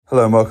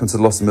Hello and welcome to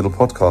the Lost in the Middle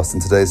podcast. In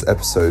today's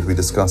episode, we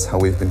discuss how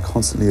we've been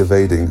constantly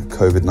evading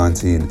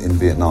COVID-19 in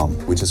Vietnam,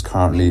 which is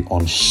currently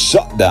on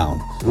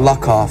shutdown.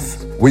 Luck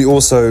off. We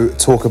also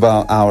talk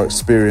about our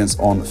experience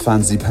on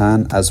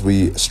Fansipan as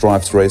we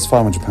strive to raise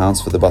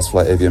 £500 for the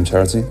Butterfly AVM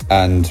charity.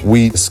 And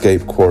we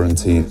escaped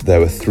quarantine. There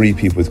were 3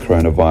 people with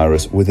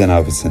coronavirus within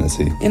our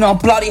vicinity. In our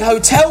bloody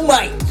hotel,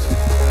 mate!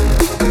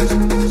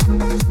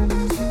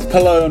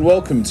 Hello and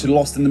welcome to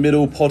Lost in the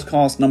Middle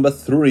podcast number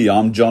 3.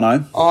 I'm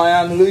Jono. I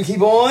am Lukey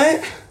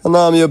Boy. And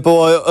I'm your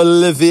boy,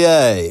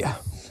 Olivier.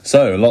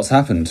 So, lots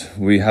happened.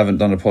 We haven't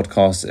done a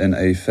podcast in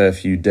a fair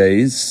few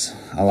days.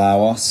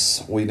 Allow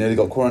us. We nearly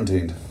got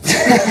quarantined.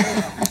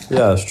 Yeah,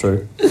 that's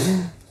true.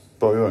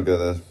 But we won't go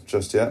there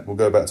just yet. We'll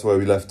go back to where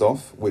we left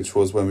off, which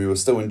was when we were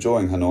still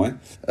enjoying Hanoi.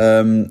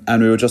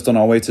 And we were just on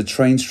our way to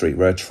Train Street,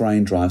 where a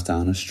train drives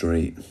down a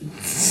street.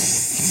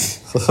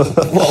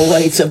 What a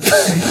way to put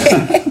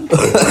it.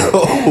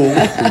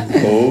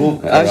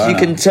 As you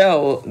can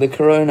tell, the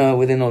corona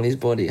within Ollie's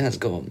body has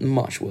got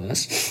much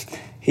worse.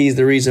 He's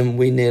the reason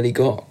we nearly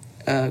got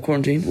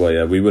quarantined. Well,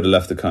 yeah, we would have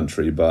left the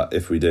country, but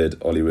if we did,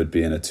 Ollie would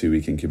be in a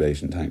 2-week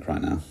incubation tank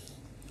right now.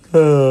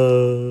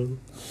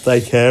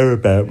 They care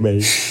about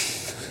me.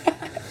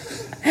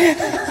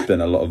 It's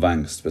been a lot of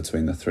angst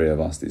between the 3 of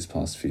us these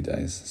past few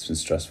days. It's been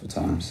stressful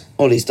times.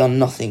 Ollie's done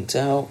nothing to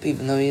help,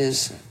 even though he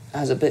has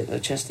a bit of a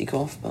chesty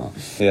cough, but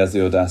He has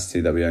the audacity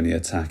that we only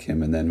attack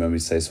him, and then when we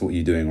say, so what are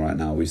you doing right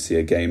now? We see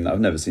a game that I've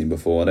never seen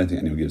before. I don't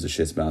think anyone gives a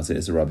shit about it.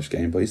 It's a rubbish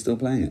game, but he's still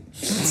playing it.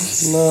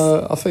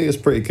 No, I think it's a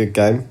pretty good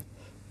game.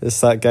 It's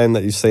that game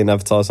that you've seen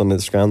advertised on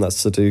Instagram, that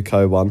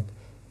Sudoku one.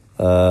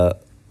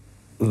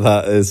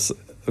 That is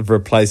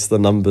replace the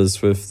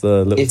numbers with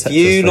the little if Tetris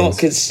you lot things.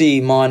 could see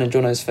mine and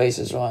Jono's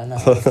faces right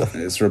now.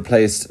 It's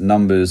replaced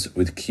numbers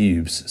with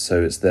cubes,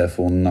 so it's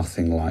therefore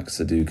nothing like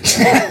Sudoku.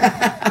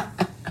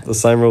 The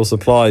same rules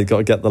apply. You got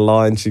to get the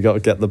lines, you got to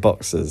get the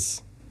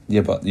boxes. Yeah,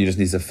 but you just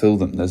need to fill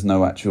them. There's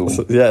no actual...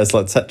 Yeah, it's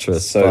like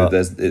Tetris. So but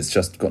it's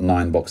just got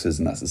 9 boxes,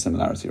 and that's the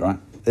similarity, right?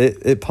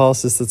 it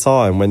passes the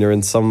time when you're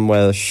in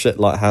somewhere shit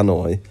like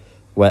Hanoi,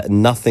 where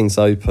nothing's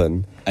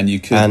open, And you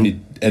could And be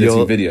editing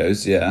you're-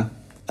 videos, yeah.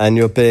 and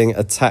you're being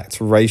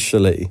attacked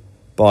racially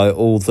by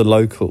all the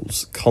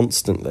locals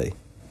constantly.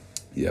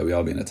 Yeah, we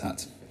are being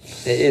attacked.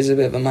 It is a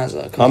bit of a mazza.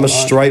 I can't I'm a lie.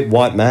 straight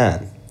white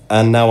man,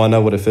 and now I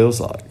know what it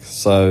feels like.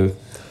 So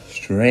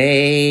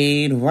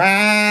Straight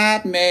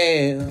white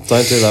male.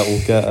 don't do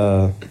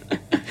that.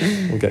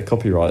 We'll get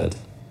copyrighted.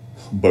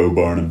 Bo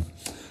Burnham.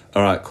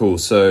 All right, cool.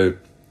 So,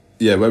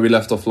 yeah, where we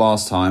left off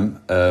last time,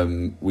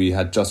 we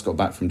had just got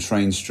back from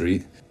Train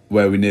Street,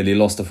 where we nearly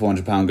lost a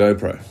 £400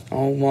 GoPro.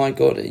 Oh my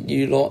god,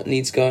 you lot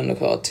need to go and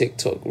look at our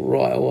TikTok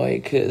right away,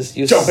 because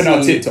you'll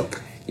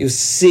you'll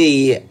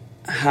see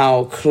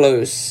how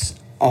close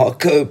our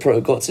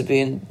GoPro got to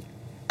being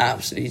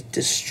absolutely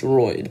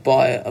destroyed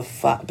by a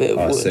fat bit of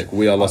Oh, wood. sick.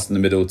 We are Lost in the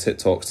Middle.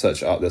 TikTok,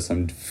 search it up. There's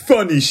some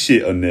funny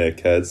shit on there,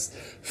 cuz.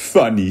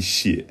 Funny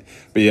shit.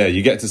 But yeah,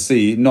 you get to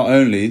see not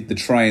only the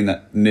train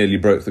that nearly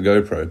broke the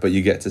GoPro, but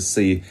you get to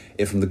see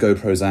it from the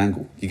GoPro's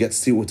angle. You get to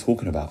see what we're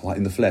talking about, like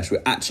in the flesh.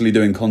 We're actually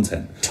doing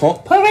content.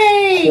 Top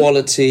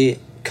quality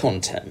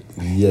content.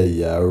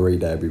 Yeah, I'll read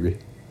that, baby.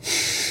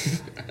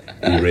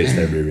 You raised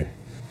there, baby.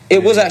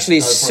 It was actually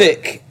a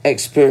sick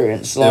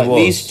experience. Like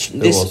was.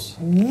 this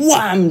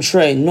wham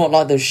train, not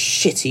like those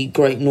shitty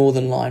Great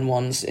Northern Line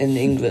ones in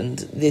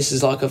England. This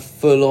is like a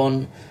full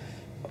on.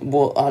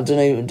 What I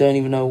don't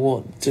even know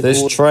what to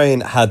This call.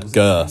 train had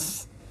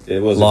girth.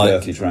 It was Like, a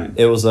dirty train.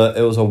 It was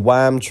a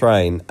wham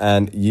train,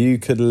 and you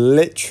could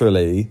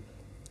literally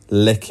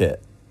lick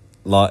it.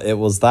 Like, it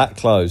was that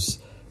close.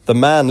 The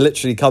man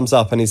literally comes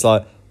up and he's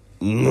like,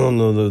 no,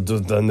 and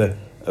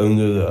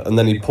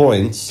then he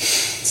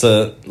points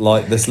to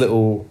like this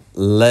little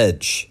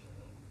ledge,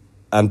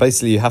 and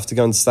basically you have to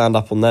go and stand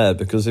up on there,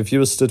 because if you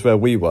were stood where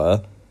we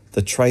were,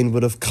 the train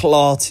would have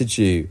clarted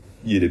you.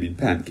 You'd have been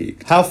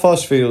pancaked. How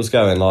fast were you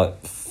going?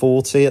 Like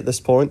 40 at this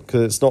point,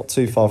 because it's not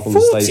too far from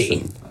 40? the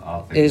station.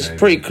 It's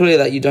pretty clear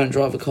that you don't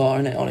drive a car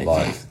in it, on it.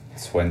 Like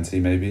 20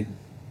 maybe.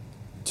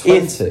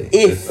 20.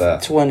 If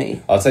that.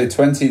 20. I'll say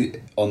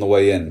 20 on the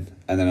way in,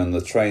 and then on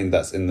the train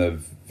that's in the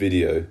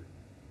video,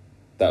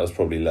 that was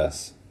probably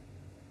less.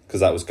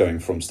 Because that was going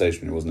from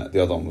stationary, wasn't it?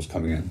 The other one was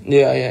coming in.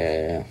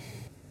 Yeah.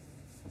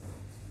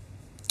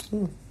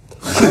 I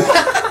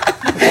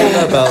don't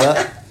know about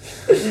that.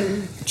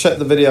 Check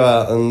the video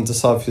out and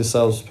decide for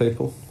yourselves,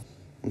 people.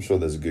 I'm sure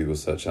there's a Google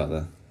search out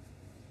there.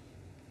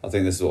 I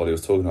think this is what he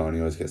was talking about when he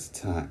always gets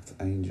attacked.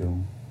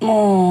 Angel.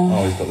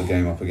 Oh, he's got the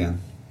game up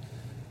again.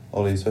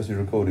 Ollie, you're supposed to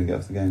be recording, get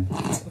off the game.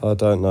 I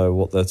don't know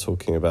what they're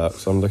talking about,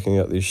 because I'm looking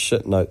at these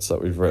shit notes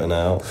that we've written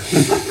out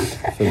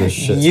for this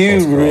shit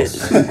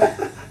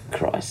podcast.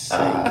 Christ's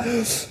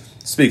sake.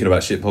 Speaking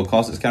about shit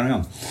podcasts, let's carry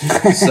on.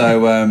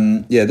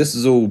 So, yeah, this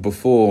is all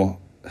before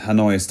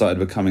Hanoi started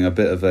becoming a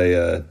bit of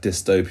a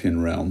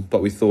dystopian realm,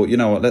 but we thought, you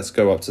know what, let's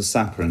go up to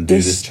Sapa and do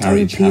this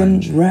charity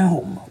challenge. Dystopian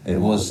realm.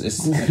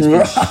 It's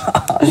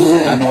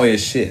Hanoi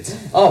is shit.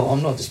 Oh,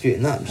 I'm not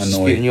disputing that. I'm just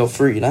disputing your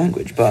fruity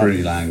language. But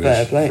Fruity language.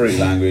 Fair play. Fruity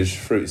language,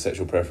 fruity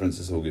sexual preference,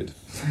 it's all good.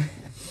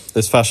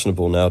 It's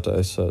fashionable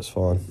nowadays, so it's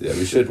fine. Yeah,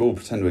 we should all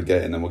pretend we're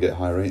gay and then we'll get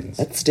high ratings.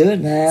 Let's do it,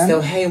 man.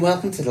 So, hey,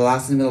 welcome to the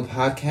Lost in the Middle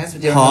podcast.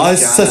 With your Hi,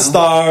 host, Jono.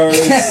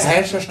 sisters!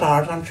 Hey, sisters.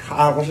 I'm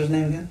Charles. What's his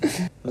name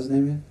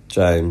again?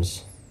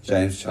 James.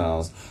 James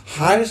Charles.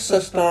 Hi,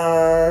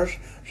 sisters.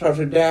 So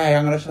today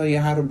I'm going to show you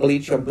how to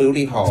bleach your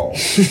booty hole.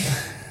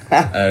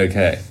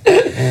 Okay,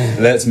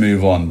 let's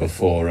move on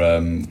before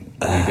we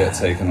get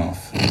taken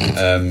off.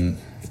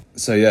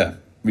 So yeah,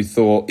 we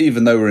thought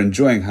even though we're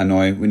enjoying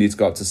Hanoi, we need to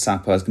go up to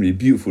Sapa. It's going to be a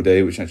beautiful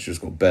day, which actually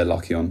just got bare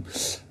lucky on,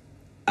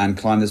 and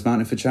climb this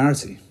mountain for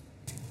charity.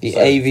 The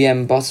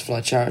AVM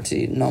Butterfly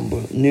Charity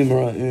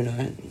numero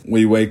uno.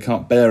 We wake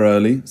up bare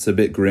early. It's a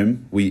bit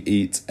grim. We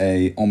eat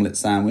an omelette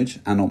sandwich,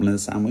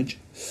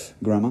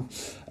 grammar,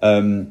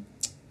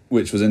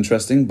 which was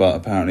interesting, but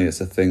apparently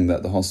it's a thing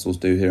that the hostels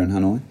do here in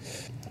Hanoi.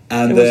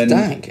 And It then was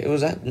dank. It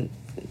was that.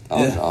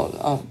 Yeah.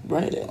 I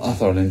rated it. I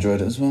thoroughly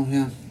enjoyed it as well.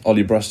 Yeah,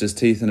 Ollie brushed his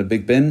teeth in a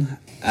big bin,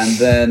 and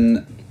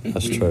then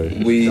That's true.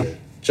 we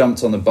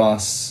jumped on the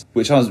bus,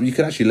 which you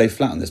could actually lay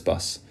flat on this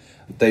bus.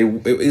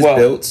 It is Well,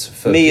 built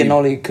for Me and people-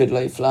 Ollie could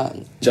lay flat.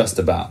 just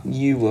about.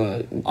 You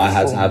were. I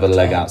had to have a performing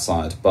leg time.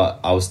 outside, but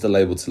I was still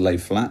able to lay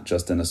flat,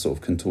 just in a sort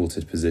of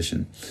contorted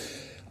position.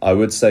 I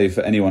would say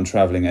for anyone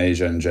travelling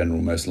Asia in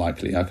general, most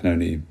likely, I can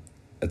only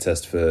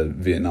attest for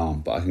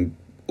Vietnam, but I can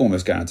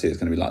almost guarantee it's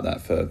going to be like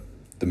that for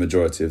the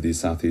majority of these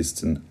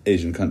Southeastern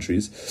Asian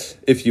countries.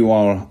 If you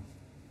are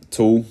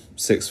tall,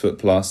 6 foot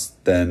plus,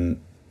 then,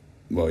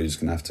 well, you're just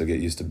going to have to get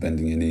used to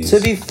bending your knees.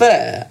 To be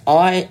fair,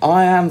 I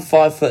am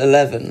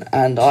 5'11"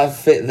 and I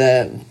fit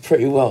there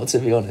pretty well, to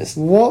be honest.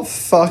 What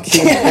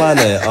fucking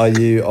planet are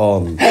you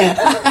on?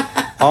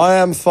 I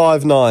am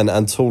 5'9"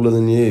 and taller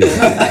than you.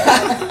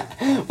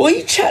 What are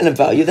you chatting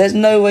about? There's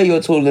no way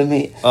you're taller than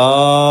me.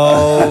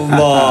 Oh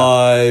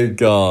my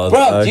god.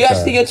 Bro, do you Okay.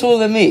 actually think you're taller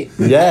than me?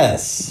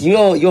 Yes.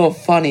 You're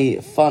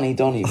funny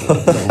Donny.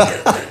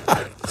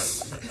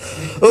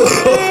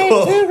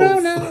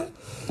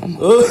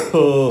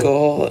 Oh,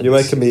 God. you're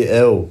making me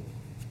ill.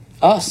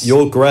 Us.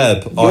 You're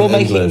Greb. You're I'm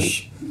making-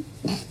 English.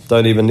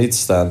 Don't even need to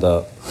stand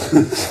up.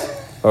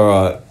 All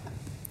right.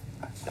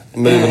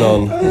 Moving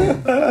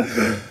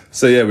on.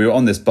 So yeah, we were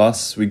on this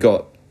bus. We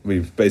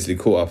basically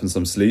caught up in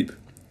some sleep.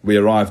 We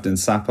arrived in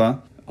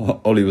Sapa.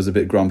 Ollie was a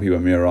bit grumpy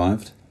when we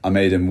arrived. I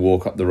made him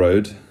walk up the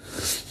road.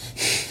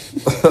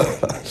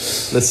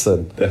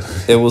 Listen,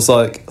 it was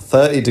like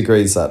 30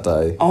 degrees that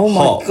day. Oh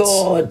my Hot.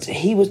 God.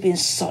 He was being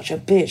such a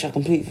bitch. I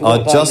completely forgot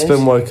I'd about just this.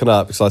 been woken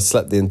up because I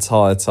slept the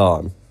entire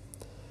time.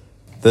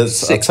 I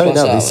 6 tell you plus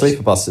now, these hours.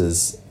 sleeper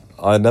buses,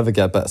 I never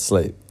get better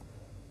sleep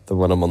than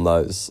when I'm on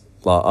those.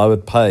 Like, I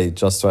would pay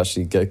just to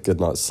actually get a good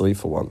night's sleep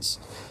for once.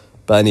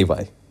 But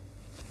anyway,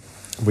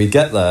 we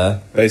get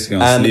there. Basically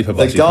on And sleeper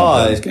the bus, you can't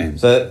play guy those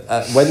games.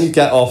 that when you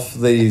get off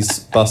these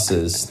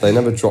buses, they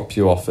never drop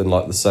you off in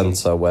like the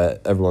centre where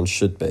everyone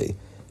should be.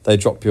 They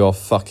drop you off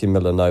fucking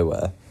middle of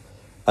nowhere,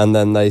 and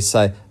then they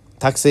say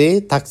taxi,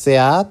 taxi,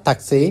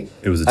 taxi.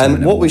 It was a and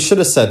 10-minute what we walk. should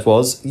have said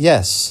was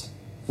yes,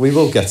 we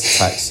will get a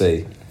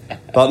taxi,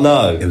 but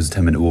no. It was a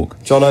 10-minute walk.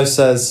 Jono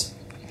says,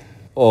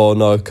 "Oh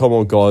no, come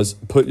on guys,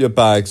 put your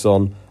bags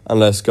on and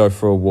let's go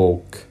for a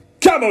walk."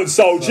 Come on,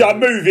 soldier,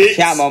 move it!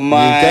 Come on, You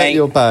mate. get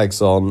your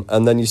bags on,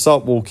 and then you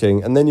start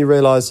walking, and then you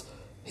realise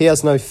he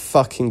has no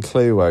fucking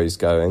clue where he's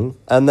going.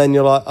 And then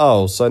you're like,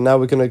 oh, so now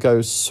we're going to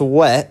go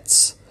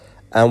sweat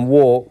and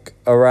walk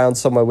around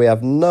somewhere we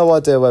have no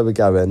idea where we're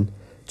going,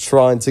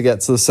 trying to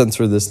get to the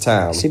centre of this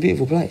town. It's a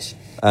beautiful place.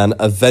 And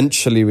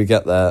eventually we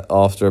get there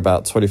after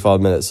about 25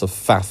 minutes of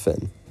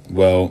faffing.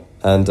 Well,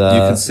 And you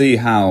can see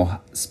how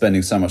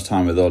spending so much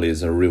time with Ollie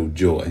is a real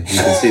joy. You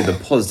can see the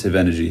positive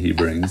energy he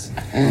brings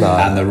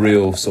and the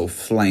real sort of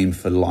flame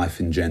for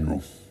life in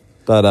general.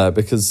 No,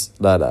 because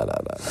no.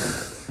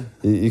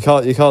 You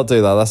can't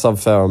do that. That's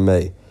unfair on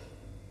me.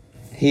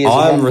 He is a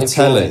I'm wonderful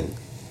retelling joy.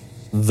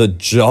 the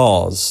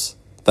jars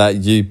that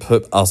you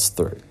put us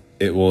through.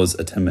 It was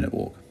a 10-minute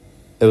walk.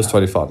 It was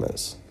 25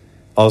 minutes.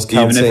 I was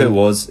Even counting if it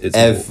was, it's a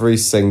walk. every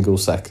single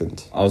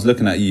second. I was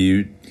looking at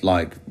you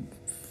like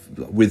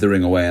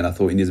withering away, and I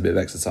thought he needs a bit of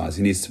exercise.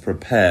 He needs to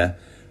prepare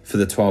for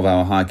the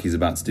 12-hour hike he's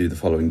about to do the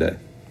following day.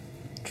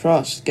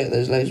 Trust, get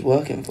those legs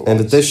working for In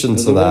once. addition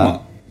There's to a that,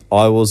 warm-up.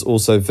 I was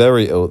also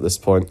very ill at this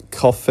point,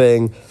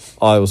 coughing.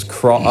 I was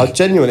crying.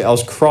 I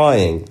was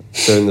crying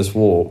during this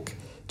walk.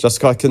 Just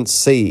 'cause I couldn't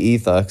see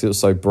either because it was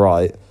so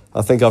bright.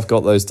 I think I've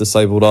got those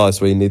disabled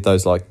eyes where you need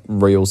those like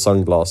real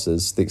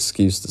sunglasses. The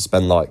excuse to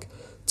spend like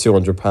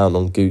 £200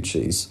 on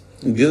Gucci's.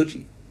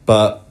 Gucci.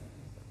 But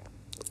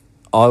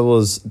I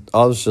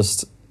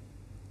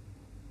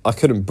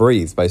couldn't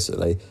breathe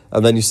basically.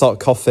 And then you start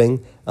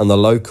coughing and the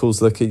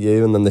locals look at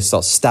you and then they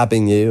start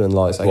stabbing you and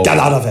like say, Well, get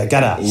out of here,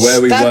 get out.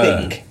 Where we were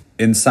Stabbing.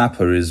 in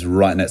Sapa is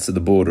right next to the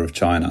border of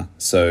China,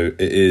 so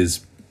it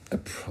is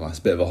it's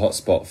a bit of a hot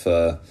spot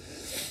for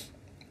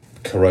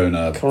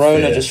Corona.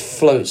 Corona fear. just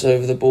floats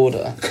over the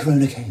border,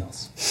 Corona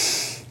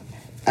chaos.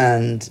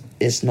 and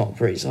it's not a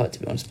pretty sight, to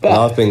be honest. And But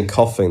I've been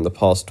coughing the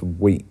past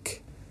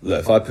week.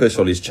 Look, if I push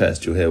Ollie's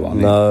chest, you'll hear what I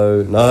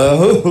mean.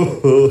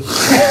 No.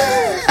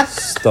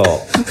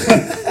 Stop.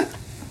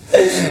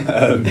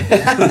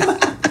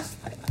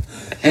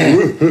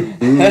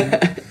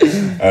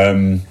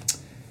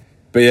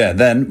 But yeah,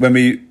 then when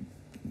we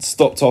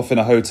stopped off in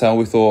a hotel,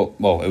 we thought,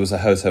 well, it was a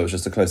hotel, it was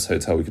just the closest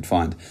hotel we could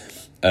find.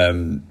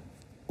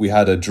 We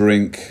had a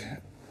drink.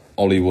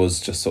 Ollie was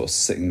just sort of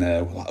sitting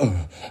there, we're like,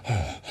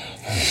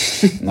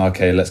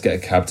 okay, let's get a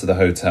cab to the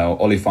hotel.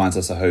 Ollie finds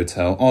us a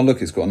hotel. Oh,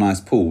 look, it's got a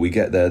nice pool. We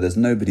get there, there's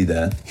nobody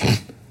there.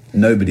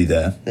 Nobody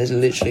there. there's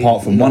literally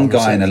Apart from one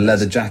guy in a receptionist.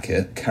 leather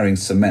jacket carrying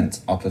cement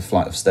up a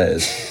flight of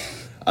stairs.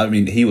 I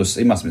mean, he must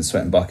have been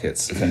sweating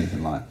buckets, if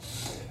anything like.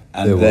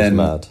 And It was then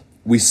mad.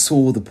 we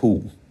saw the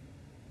pool,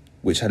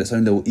 which had its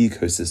own little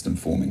ecosystem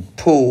forming.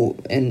 Pool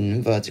in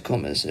inverted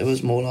commas. It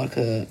was more like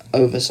a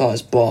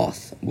oversized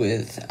bath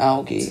with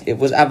algae. It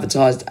was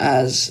advertised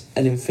as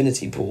an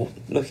infinity pool,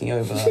 looking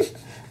over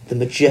the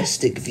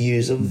majestic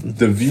views of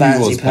The view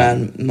was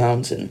Fansipan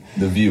Mountain.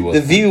 The view was.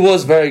 The view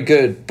was very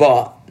good,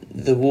 but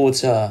the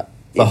water.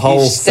 The if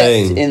whole you stepped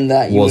thing in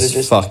that, you would was have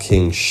just.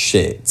 fucking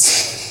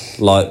shit.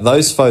 Like,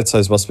 those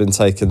photos must have been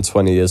taken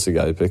 20 years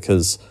ago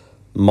because,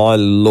 my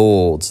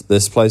lord,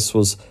 this place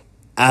was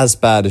as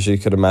bad as you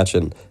could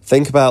imagine.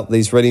 Think about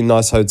these really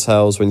nice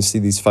hotels when you see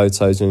these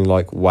photos and you're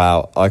like,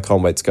 wow, I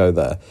can't wait to go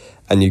there.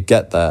 And you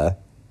get there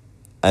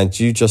and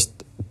you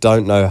just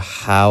don't know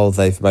how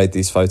they've made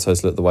these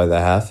photos look the way they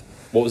have.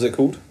 What was it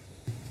called?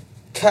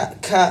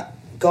 Cat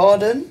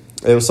Garden?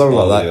 It was something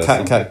Oh, like that, yeah, Cat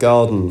something. Cat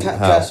Garden Cat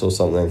House Cat. or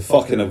something.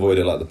 Fucking avoid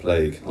it like the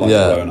plague. Like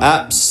Yeah, Corona.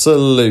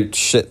 absolute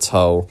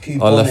shithole.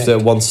 I left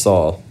it 1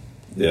 star.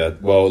 Yeah,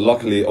 well,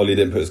 luckily Ollie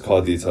didn't put his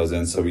card details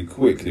in, so we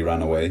quickly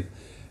ran away.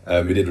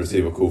 We did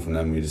receive a call from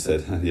them. We just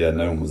said, yeah,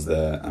 no one was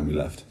there, and we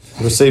left.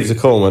 Received a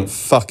call and went,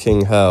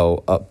 fucking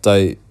hell,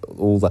 update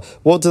all that.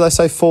 What did they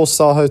say,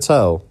 4-star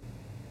hotel?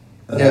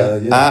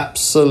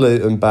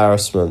 Absolute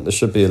embarrassment. This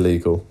should be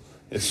illegal.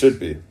 It should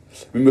be.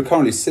 I mean, we're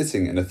currently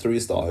sitting in a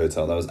 3-star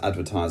hotel that was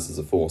advertised as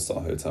a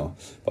 4-star hotel,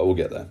 but we'll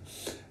get there.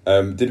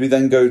 Did we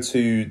then go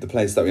to the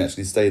place that we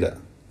actually stayed at?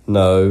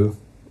 No,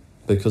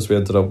 because we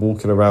ended up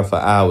walking around for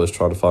hours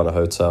trying to find a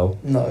hotel.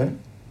 No.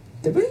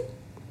 Did we?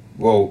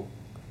 Well,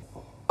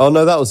 Oh,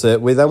 no, that was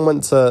it. We then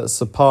went to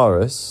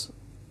Saparis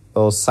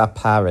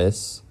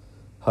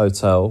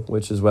Hotel,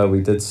 which is where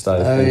we did stay.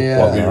 Oh, yeah.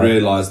 well, we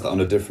realised that on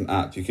a different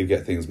app you could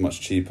get things much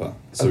cheaper.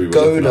 So we were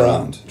looking Agoda.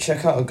 around.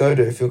 Check out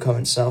Agoda if you're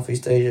coming to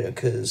Southeast Asia,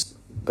 because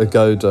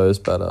Agoda is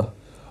better.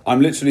 I'm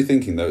literally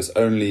thinking, though, it's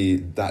only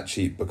that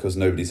cheap because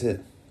nobody's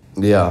here.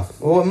 Yeah.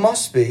 well, it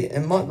must be. It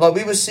might like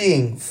we were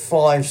seeing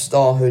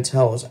 5-star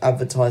hotels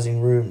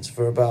advertising rooms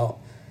for about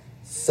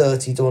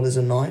 $30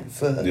 a night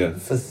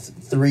for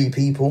 3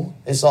 people.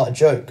 It's like a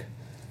joke.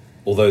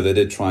 Although they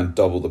did try and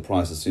double the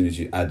price as soon as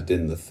you added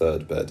in the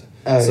third bed.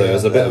 Oh, so yeah, it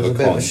was a bit that of a was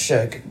bit con. of a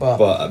shake, but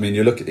But I mean,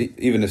 you look at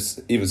even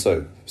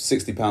so,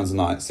 £60 a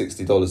night,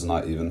 $60 a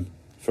night, even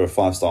for a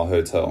 5-star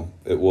hotel.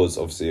 It was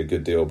obviously a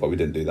good deal, but we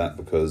didn't do that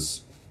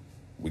because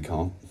we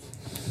can't.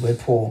 we're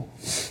poor.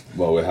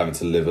 Well, we're having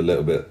to live a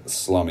little bit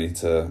slummy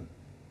to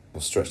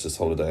stretch this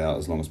holiday out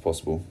as long as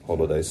possible.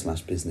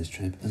 Holiday/business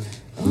trip.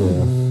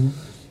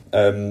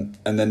 And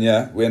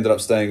then we ended up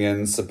staying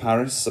in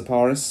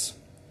Saparis,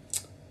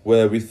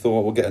 where we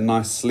thought we'll get a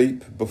nice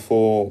sleep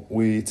before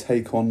we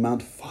take on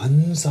Mount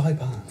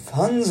Fansipan.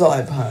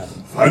 Fansipan.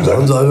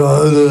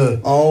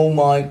 Oh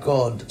my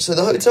god! So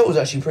the hotel was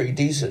actually pretty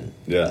decent.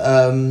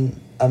 Yeah.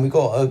 And we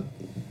got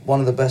one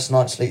of the best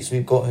night sleeps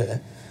we've got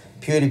here,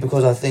 purely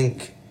because I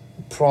think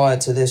prior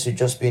to this we'd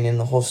just been in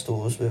the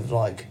hostels with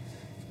like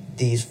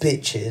these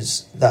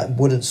bitches that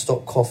wouldn't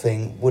stop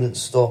coughing, wouldn't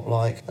stop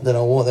I don't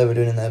know what they were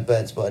doing in their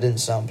beds, but it didn't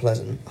sound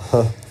pleasant.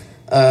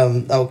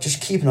 They were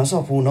just keeping us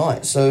up all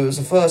night. So it was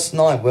the first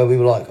night where we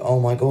were like, oh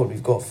my god,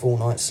 we've got a full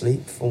night's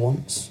sleep for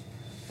once,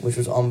 which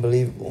was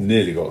unbelievable.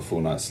 Nearly got a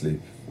full night's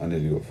sleep. I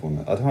nearly got a full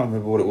night. I don't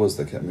remember what it was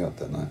that kept me up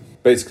that night.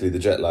 Basically, the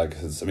jet lag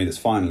it's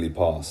finally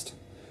passed,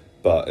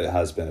 but it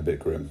has been a bit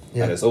grim.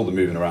 Yeah. And it's all the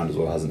moving around as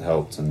well hasn't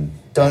helped. And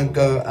Don't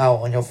go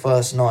out on your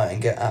first night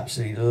and get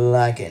absolutely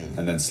lagging.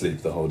 then sleep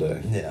the whole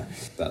day. Yeah.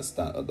 That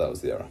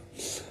was the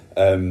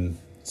error.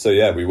 So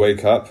yeah, we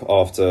wake up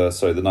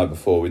the night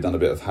before we'd done a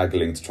bit of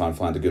haggling to try and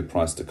find a good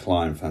price to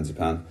climb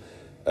Fansipan.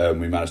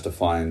 We managed to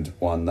find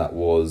one that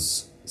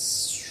was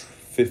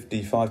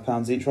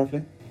 £55 each,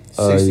 roughly.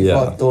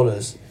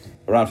 $65.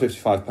 Around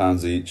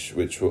 £55 each,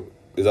 which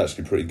is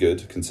actually pretty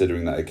good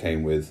considering that it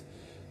came with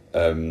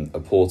a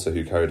porter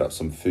who carried up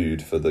some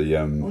food for the...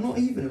 Well, not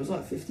even. It was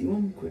like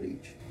 51 quid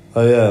each.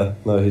 Oh, yeah.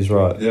 No, he's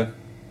right. Yeah.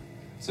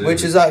 So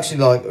Which is actually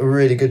like a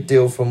really good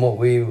deal from what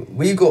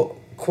we got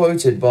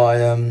quoted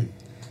by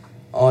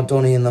our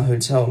Donny in the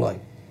hotel. Like,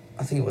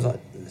 I think it was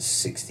like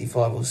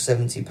 65 or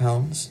 70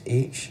 pounds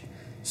each.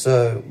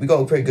 So we got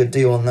a pretty good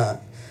deal on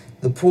that.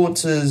 The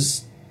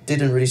porters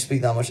didn't really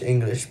speak that much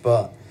English,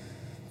 but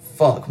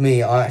fuck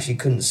me, I actually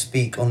couldn't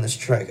speak on this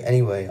trek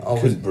anyway. I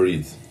was Couldn't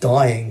breathe.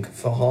 dying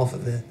for half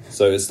of it.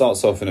 So it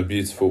starts off in a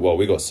beautiful... Well,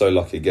 we got so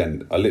lucky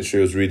again. I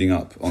literally was reading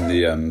up on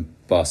the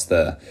bus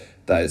there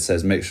that it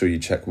says make sure you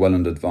check well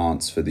in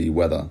advance for the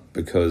weather,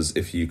 because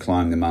if you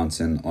climb the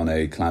mountain on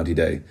a cloudy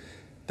day,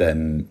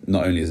 then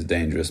not only is it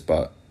dangerous,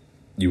 but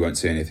you won't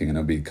see anything and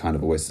it'll be kind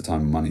of a waste of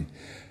time and money.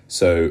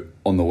 So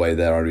on the way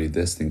there, I read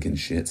this thinking,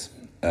 shit.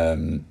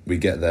 We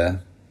get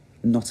there,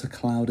 not a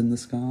cloud in the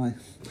sky.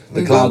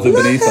 The clouds are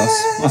beneath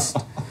us.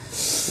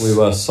 We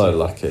were so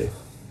lucky.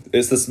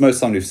 It's the most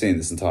sun we've seen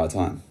this entire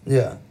time.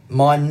 Yeah.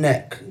 My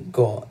neck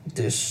got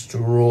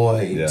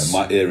destroyed. Yeah,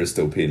 my ear is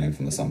still peeling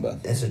from the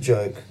sunburn. It's a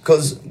joke.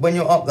 Because when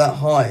you're up that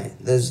high,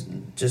 there's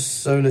just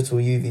so little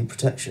UV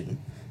protection.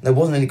 There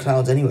wasn't any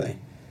clouds anyway.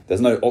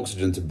 There's no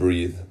oxygen to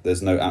breathe.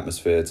 There's no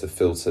atmosphere to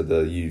filter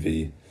the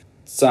UV.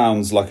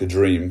 Sounds like a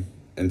dream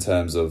in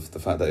terms of the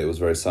fact that it was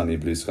very sunny,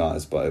 blue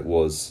skies, but it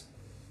was...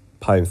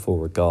 Painful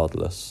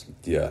regardless.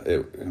 Yeah,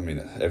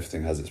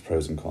 everything has its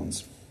pros and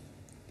cons.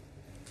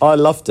 I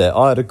loved it.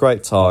 I had a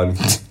great time.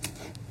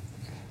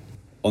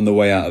 On the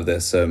way out of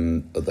this,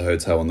 at the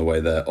hotel on the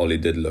way there, Ollie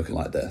did look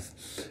like death.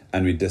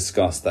 And we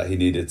discussed that he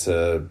needed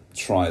to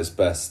try his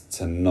best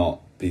to not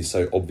be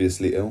so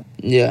obviously ill.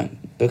 Yeah,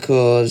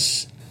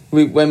 because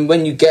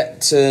when you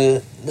get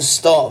to the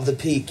start of the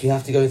peak, you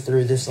have to go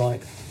through this,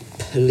 like,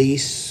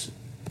 police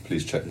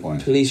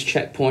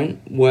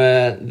checkpoint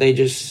where they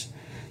just...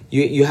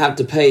 You have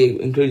to pay,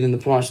 including the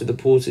price of the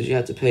portage, you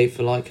have to pay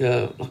for, like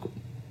a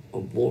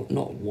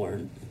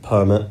warrant.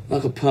 Permit.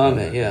 Like a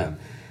permit, yeah.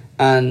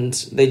 And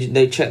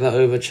they check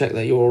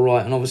that you're all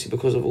right. And obviously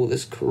because of all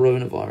this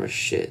coronavirus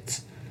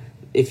shit,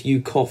 if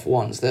you cough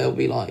once, they'll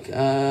be like,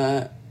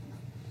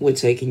 we're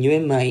taking you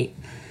in, mate.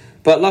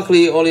 But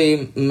luckily,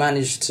 Ollie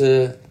managed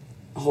to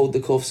hold the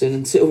coughs in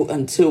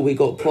until we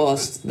got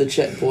past the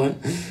checkpoint.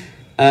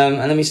 And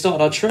then we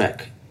started our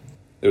trek.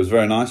 It was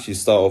very nice. You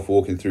start off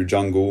walking through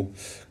jungle,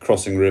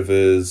 crossing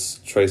rivers,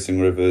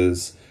 tracing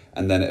rivers,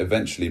 and then it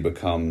eventually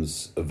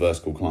becomes a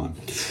vertical climb.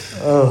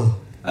 Oh.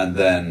 And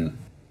then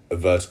a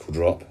vertical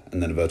drop,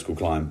 and then a vertical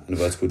climb, and a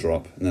vertical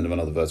drop, and then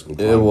another vertical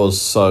climb. It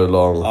was so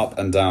long. Up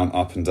and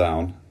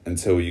down,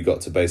 until you got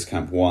to base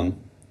camp 1,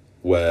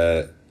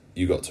 where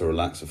you got to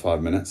relax for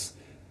 5 minutes.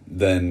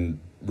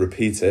 Then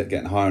repeat it,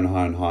 getting higher and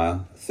higher and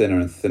higher, thinner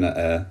and thinner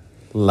air.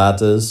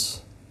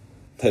 Ladders.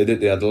 They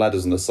had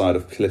ladders on the side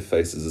of cliff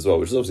faces as well,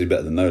 which is obviously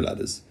better than no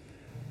ladders.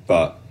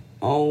 But...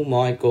 Oh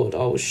my God,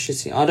 I was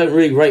shitting. I don't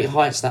really rate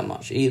heights that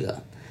much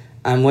either.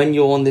 And when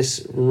you're on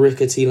this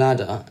rickety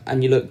ladder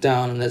and you look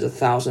down and there's a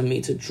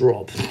 1,000-metre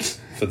drop...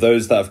 For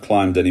those that have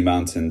climbed any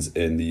mountains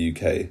in the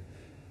UK,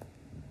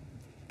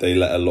 they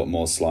let a lot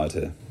more slide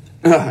here.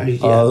 Oh,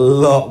 yeah. A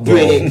lot more.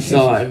 Big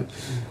time.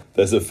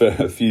 There's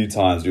a few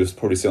times you'll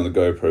probably see on the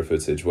GoPro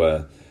footage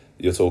where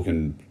you're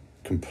talking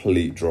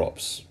complete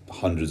drops,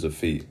 hundreds of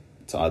feet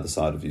to either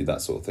side of you, that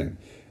sort of thing.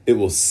 It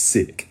was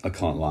sick. I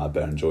can't lie, I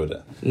bare enjoyed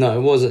it. No,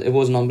 it was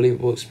an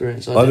unbelievable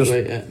experience. I did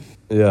rate it.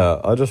 Yeah,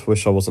 I just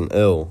wish I wasn't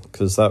ill,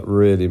 because that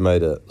really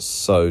made it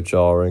so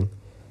jarring.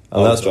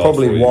 And Oh, that's jarred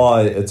probably for you.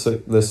 why it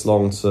took this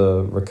long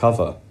to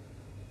recover.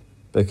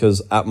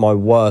 Because at my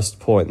worst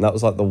point, that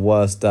was like the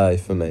worst day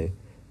for me.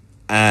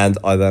 And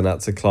I then had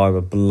to climb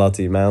a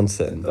bloody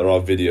mountain. There are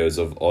videos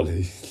of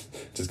Ollie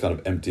just kind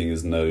of emptying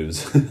his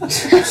nose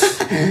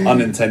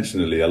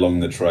unintentionally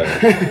along the trail.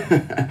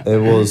 It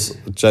was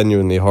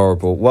genuinely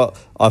horrible. Well,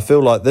 I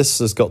feel like this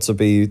has got to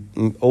be...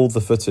 All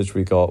the footage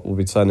we got will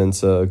be turned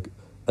into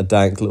a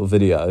dank little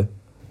video.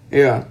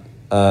 Yeah,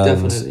 And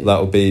definitely. that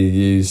will be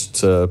used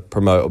to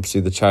promote,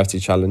 obviously, the charity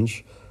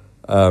challenge.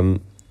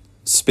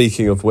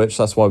 Speaking of which,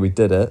 that's why we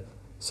did it.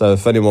 So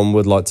if anyone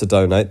would like to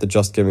donate, the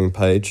Just Giving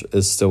page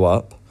is still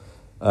up.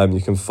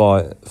 You can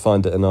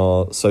find it in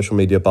our social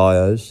media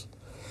bios.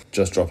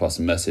 Just drop us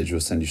a message,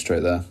 we'll send you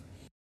straight there.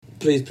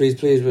 Please,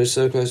 we're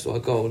so close to our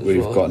goal as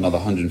We've well. got another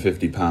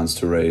 £150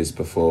 to raise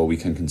before we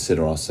can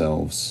consider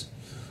ourselves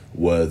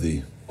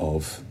worthy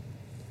of,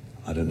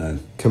 I don't know,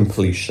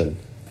 Completion.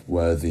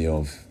 worthy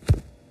of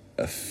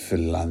a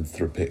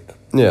philanthropic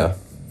Yeah.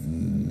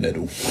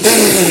 medal.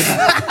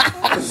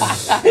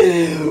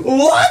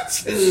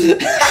 What?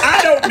 I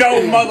don't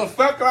know,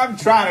 motherfucker. I'm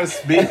trying to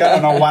speak. I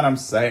don't know what I'm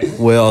saying.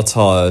 We are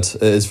tired.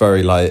 It is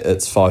very late.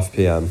 It's 5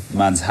 p.m.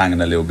 Man's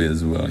hanging a little bit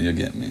as well, you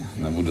get me?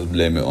 And we'll just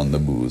blame it on the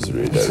booze,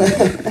 really.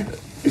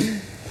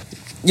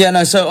 Yeah,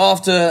 no, so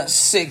after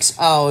 6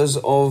 hours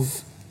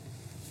of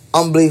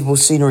unbelievable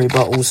scenery,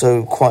 but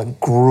also quite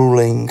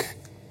grueling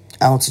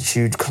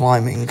altitude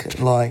climbing,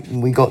 like,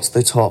 we got to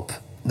the top.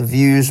 The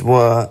views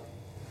were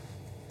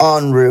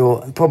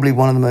unreal. Probably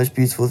one of the most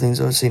beautiful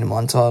things I've seen in my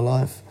entire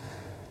life.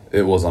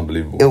 It was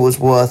unbelievable. It was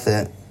worth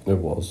it. It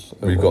was.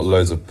 We've got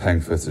loads of Peng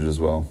footage as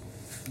well.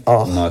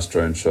 Oh, Nice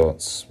drone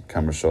shots,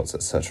 camera shots,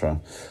 etc.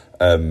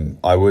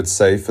 I would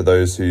say for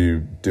those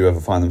who do ever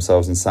find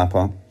themselves in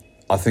Sapa,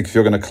 I think if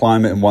you're going to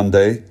climb it in one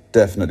day,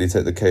 definitely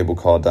take the cable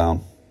car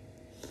down.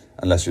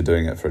 Unless you're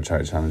doing it for a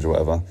charity challenge or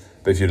whatever.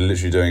 But if you're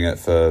literally doing it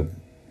for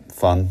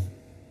fun,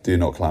 do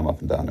not climb up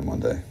and down in one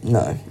day.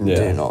 No, Yeah.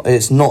 do not.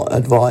 It's not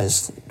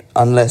advised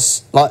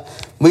unless, like,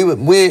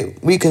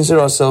 we consider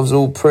ourselves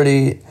all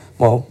pretty,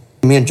 well,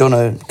 me and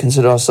Jono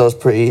consider ourselves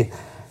pretty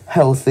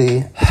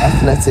healthy,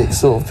 athletic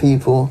sort of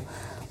people.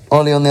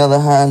 Ollie, on the other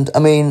hand, I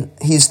mean,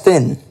 he's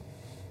thin.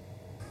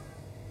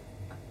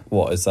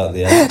 What, is that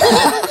the end?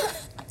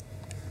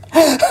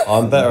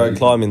 I'm better at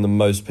climbing than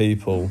most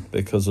people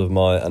because of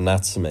my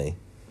anatomy.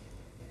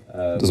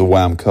 Does a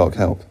wham cock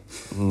help?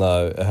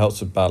 No, it helps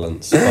with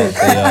balance. But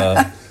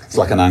the, It's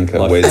like an anchor,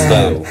 Like weighs a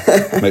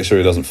down. Make sure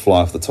he doesn't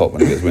fly off the top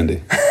when it gets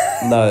windy.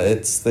 no,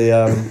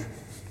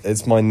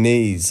 it's my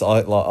knees.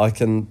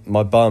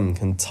 My bum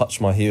can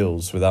touch my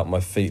heels without my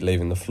feet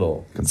leaving the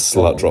floor. Can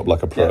slut drop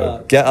like a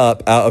pro. Get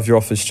up out of your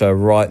office chair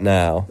right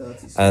now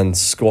and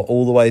squat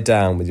all the way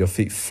down with your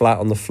feet flat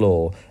on the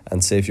floor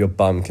and see if your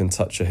bum can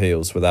touch your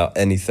heels without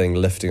anything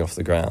lifting off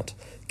the ground.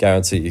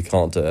 Guarantee you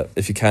can't do it.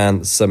 If you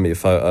can, send me a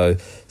photo,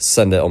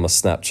 send it on my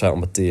Snapchat,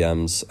 on my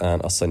DMs,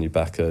 and I'll send you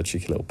back a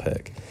cheeky little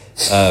pic.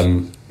 He's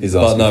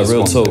But asking no, for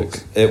real sponsor talk.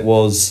 pics. It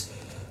was.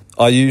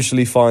 I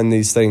usually find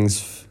these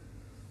things.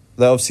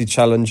 They're obviously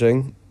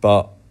challenging,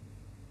 but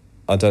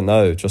I don't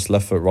know. Just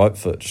left foot, right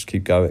foot. Just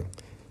keep going.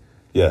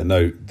 Yeah,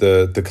 no,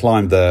 the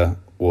climb there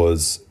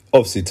was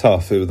obviously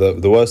tough.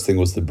 The worst thing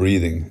was the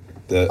breathing.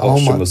 The Oh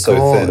oxygen my was so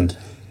God. thin,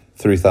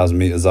 3,000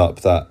 meters up,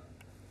 that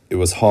it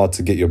was hard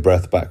to get your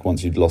breath back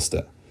once you'd lost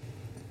it.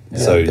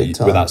 Yeah, big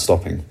time. Without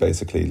stopping,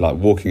 basically, like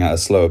walking at a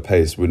slower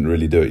pace wouldn't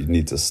really do it. You'd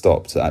need to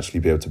stop to actually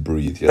be able to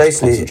breathe. You have to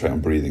Basically, concentrate on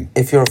breathing.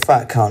 If you're a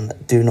fat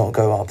cunt, do not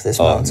go up this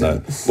Oh,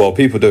 mountain. no. Well,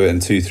 people do it in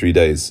 2-3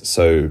 days.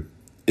 So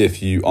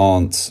if you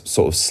aren't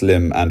sort of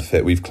slim and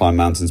fit, we've climbed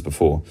mountains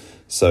before.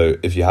 So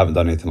if you haven't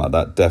done anything like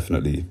that,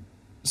 definitely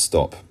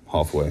stop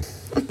halfway.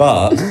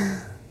 But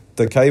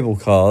the cable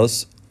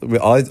cars,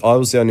 I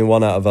was the only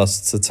one out of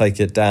us to take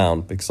it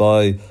down because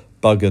I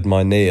buggered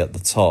my knee at the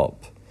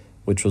top,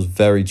 which was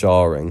very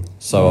jarring.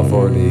 So I've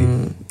already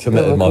committed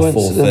Bit of a my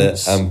forfeit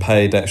coincidence. and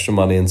paid extra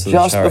money into the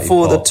Just charity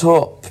before the pot.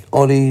 top,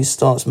 Ollie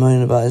starts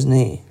moaning about his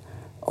knee.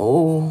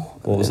 Oh,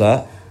 What was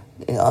that?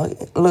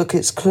 look,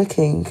 it's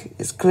clicking.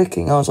 It's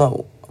clicking. I was like,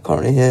 I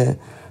can't really hear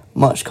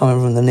much coming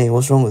from the knee.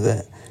 What's wrong with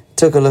it?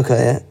 Took a look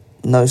at it.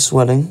 No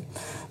swelling.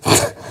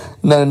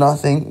 No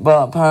nothing.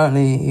 But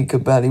apparently he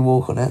could barely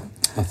walk on it.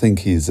 I think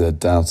he's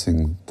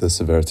doubting the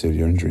severity of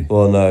your injury.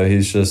 Well, no,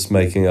 he's just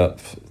making up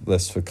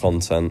this for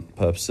content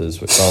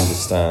purposes, which I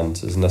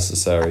understand is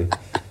necessary.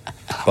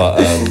 But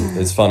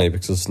it's funny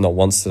because not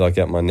once did I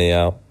get my knee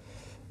out.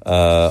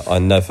 I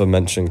never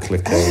mentioned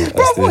clicking as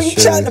Bro, the what are you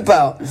issue. chatting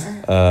about?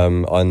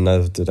 I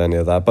never did any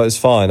of that, but it's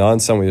fine. I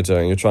understand what you're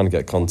doing. You're trying to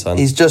get content.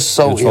 He's just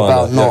salty You're trying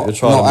about to- not you're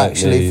trying to make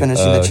actually me,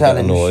 finishing the get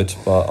challenge. annoyed,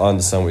 but I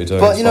understand what you're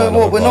doing. But It's you know fine.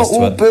 what? I'm We're not obliged to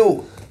all it.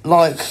 built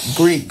like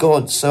Greek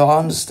gods, so I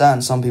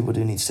understand some people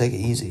do need to take it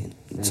easy,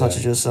 such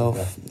as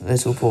yourself,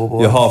 little poor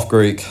boy. You're half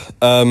Greek.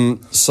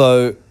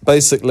 So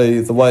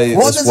basically, the way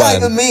What this does that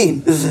even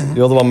went, mean?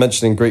 you're the one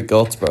mentioning Greek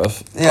gods,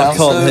 bruv. Yeah, I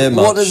can't so hear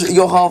much. what does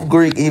your half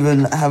Greek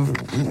even have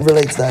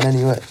relate to that in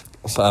any way?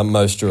 So at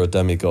most, you're a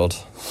demigod.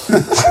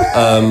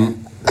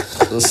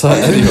 So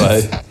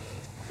anyway,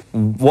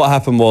 what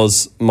happened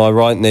was my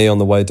right knee on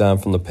the way down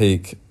from the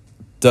peak,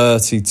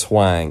 dirty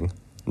twang.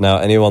 Now,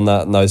 anyone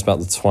that knows about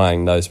the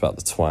twang knows about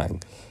the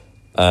twang.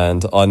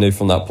 And I knew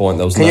from that point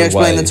there was Can no you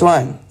explain way. the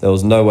twang? There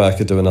was no way I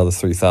could do another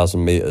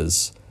 3,000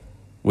 meters,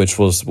 which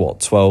was,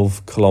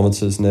 12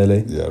 kilometers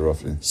nearly? Yeah,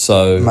 roughly.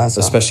 So, Mazza.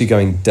 especially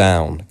going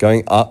down.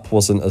 Going up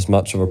wasn't as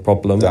much of a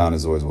problem. Down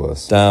is always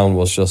worse. Down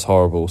was just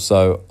horrible.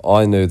 So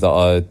I knew that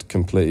I'd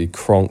completely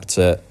cronked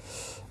it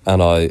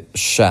and I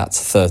shat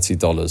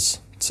 $30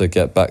 to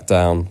get back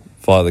down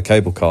via the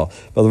cable car.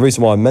 But the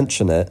reason why I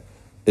mention it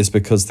is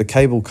because the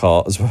cable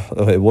car,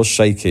 it was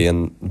shaky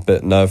and a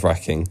bit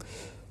nerve-wracking,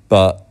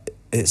 but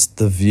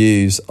the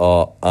views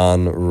are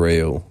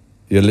unreal.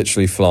 You're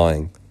literally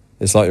flying.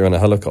 It's like you're in a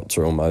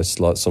helicopter almost,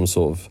 like some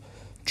sort of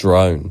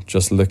drone,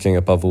 just looking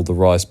above all the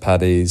rice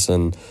paddies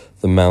and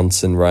the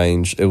mountain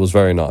range. It was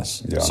very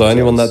nice. Yeah, So I'm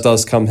anyone jealous. that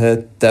does come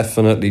here,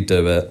 definitely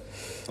do it.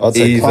 I'd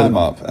say Even- climb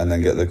up and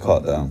then get the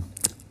cart down.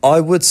 I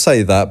would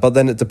say that, but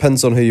then it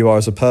depends on who you are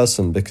as a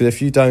person, because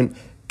if you don't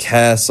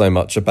care so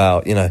much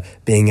about,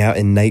 being out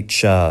in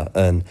nature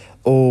and,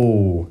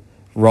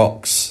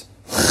 rocks,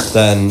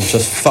 then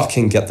just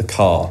fucking get the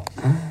car.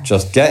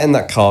 Just get in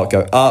that car,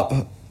 go up,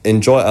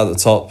 enjoy it at the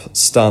top,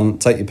 stunt,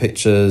 take your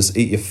pictures,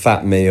 eat your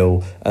fat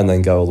meal, and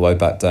then go all the way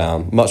back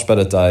down. Much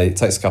better day, it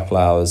takes a couple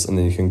hours, and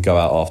then you can go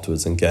out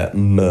afterwards and get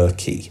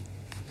murky.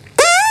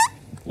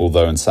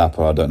 Although in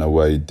Sapa, I don't know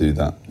where you'd do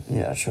that.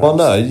 Yeah, sure. Well,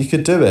 no, you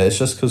could do it. It's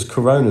just because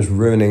Corona's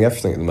ruining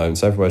everything at the moment,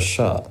 so everywhere's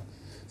shut.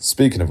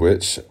 Speaking of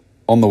which,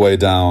 on the way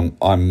down,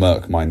 I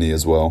murked my knee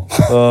as well.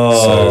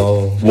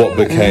 Oh. So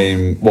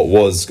what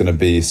was going to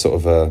be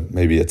sort of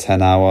maybe a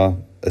 10-hour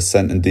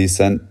ascent and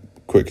descent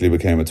quickly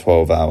became a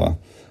 12-hour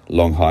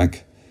long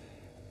hike.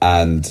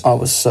 And I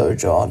was so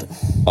jarred.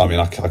 I mean,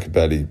 I could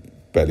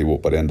barely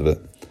walk by the end of it.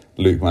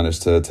 Luke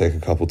managed to take a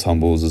couple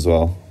tumbles as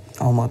well.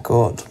 Oh my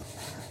God.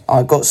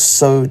 I got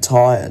so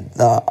tired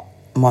that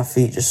my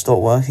feet just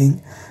stopped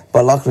working.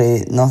 But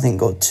luckily, nothing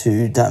got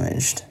too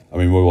damaged. I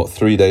mean, we're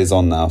 3 days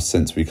on now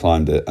since we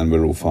climbed it, and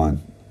we're all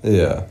fine.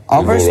 Yeah.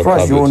 I'm very We've all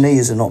surprised your recovered.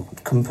 knees are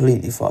not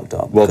completely fucked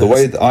up. Well, the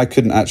because- way that I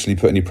couldn't actually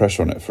put any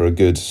pressure on it for a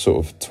good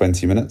sort of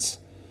 20 minutes.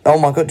 Oh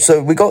my god!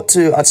 So we got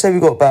to, I'd say we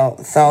got about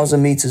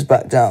 1,000 meters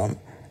back down,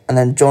 and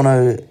then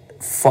Jono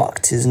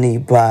fucked his knee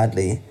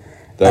badly.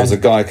 There was a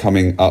guy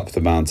coming up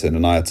the mountain,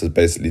 and I had to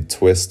basically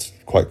twist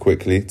quite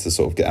quickly to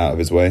sort of get out of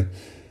his way,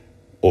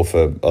 or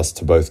for us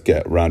to both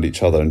get around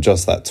each other. And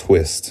just that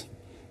twist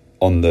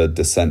on the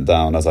descent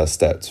down as I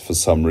stepped, for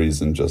some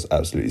reason, just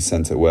absolutely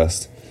sent it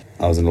west.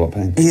 I was in a lot of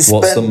pain. He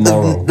What's spent the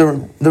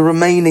moral? the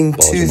remaining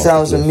Balls him off the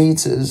 2,000 cliff.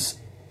 meters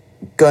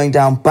going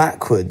down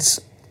backwards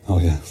Oh,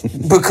 yeah.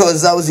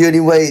 because that was the only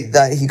way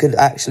that he could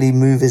actually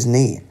move his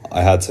knee.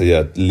 I had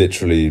to,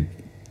 literally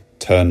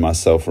turn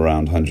myself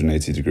around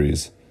 180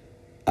 degrees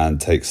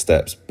and take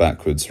steps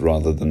backwards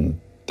rather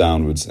than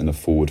downwards in a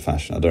forward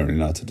fashion. I don't really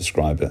know how to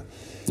describe it.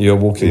 You're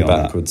walking Beyond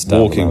that, backwards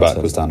down Walking the mountain.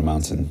 backwards down a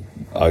mountain.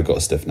 I got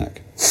a stiff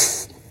neck.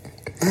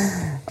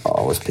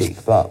 Oh, it was peak,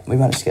 but we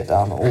managed to get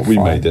down all We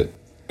fine. made it.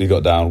 We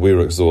got down. We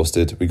were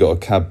exhausted. We got a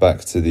cab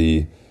back to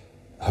the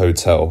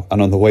hotel.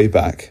 And on the way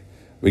back,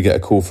 we get a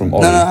call from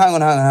Ollie. No,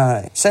 hang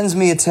on. Sends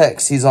me a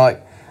text. He's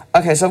like,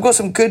 okay, so I've got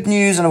some good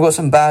news and I've got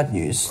some bad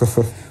news.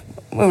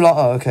 We were like,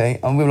 oh, okay.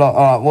 And we were like,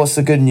 all right, what's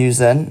the good news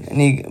then? And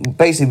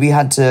we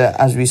had to,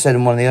 as we said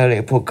in one of the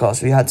earlier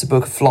podcasts, we had to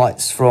book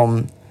flights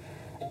from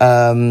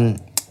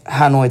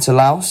Hanoi to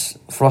Laos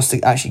for us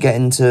to actually get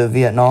into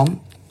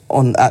Vietnam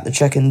at the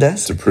check-in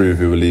desk. To prove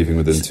we were leaving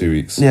within 2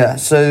 weeks. Yeah,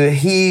 so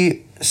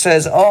he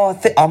says,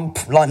 I'm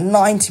like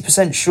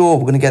 90% sure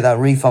we're going to get that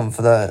refund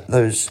for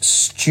those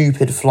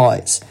stupid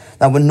flights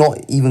that we're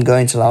not even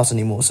going to Laos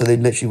anymore, so they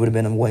literally would have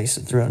been a waste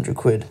of 300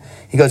 quid.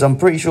 He goes, I'm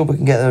pretty sure we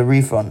can get a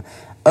refund.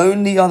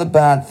 Only other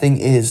bad thing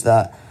is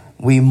that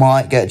we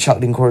might get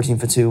chucked in quarantine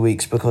for 2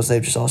 weeks because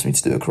they've just asked me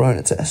to do a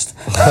corona test.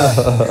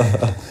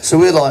 So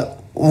we're like,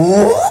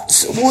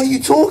 what? What are you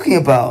talking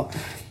about?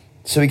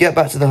 So we get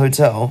back to the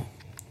hotel.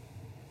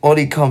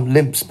 Ollie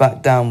limps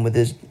back down with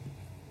his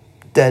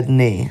dead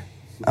knee.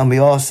 And we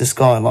asked this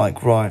guy,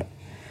 like, right,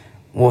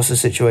 what's the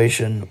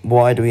situation?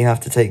 Why do we have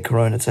to take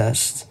corona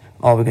tests?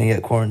 Are we going to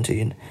get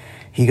quarantined?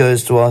 He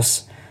goes to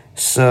us,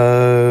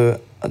 so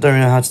I don't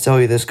really know how to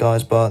tell you this,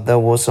 guys, but there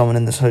was someone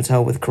in this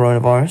hotel with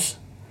coronavirus.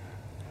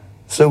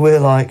 So we're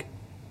like,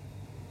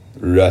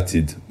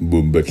 Ratted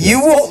Boomba. you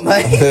what,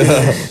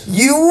 mate?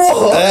 You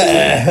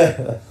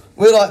what?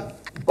 We're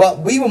like, but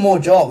we were more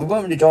jarred. We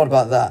weren't really jarred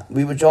about that.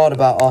 We were jarred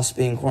about us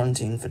being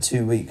quarantined for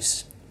 2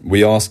 weeks.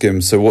 We ask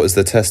him, so what is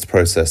the test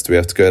process? Do we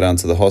have to go down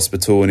to the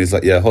hospital? And he's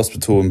like, yeah,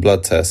 hospital and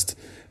blood test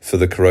for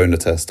the corona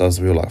test.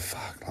 We were like,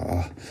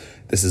 fuck,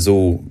 this is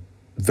all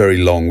very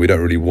long. We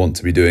don't really want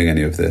to be doing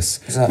any of this.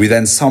 Exactly. We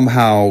then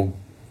somehow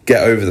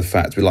get over the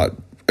fact. We're like,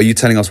 are you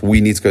telling us we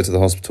need to go to the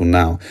hospital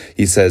now?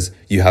 He says,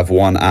 you have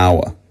 1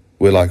 hour.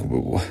 We're like,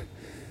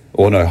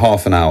 or no,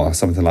 half an hour,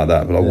 something like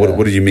that. But like,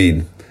 what do you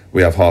mean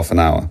we have half an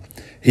hour?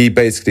 He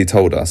basically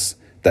told us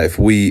that if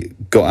we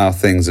got our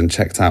things and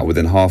checked out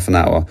within half an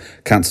hour,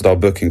 cancelled our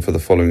booking for the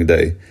following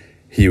day,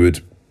 he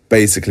would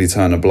basically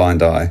turn a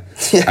blind eye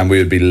and we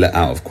would be let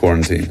out of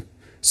quarantine.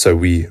 So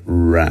we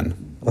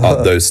ran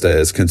up those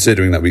stairs,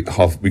 considering that we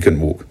couldn't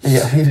walk.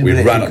 Yeah, we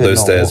literally ran up could those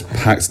not stairs, walk.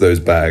 packed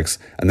those bags,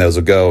 and there was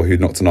a girl who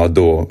knocked on our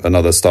door,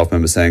 another staff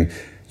member saying,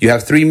 you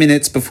have 3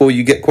 minutes before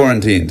you get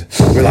quarantined.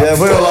 We're like, Yeah,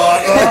 we were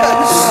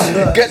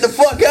like, Get the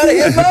fuck out of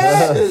here,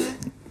 man!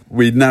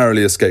 we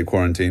narrowly escaped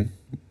quarantine.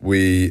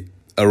 We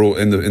are all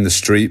in the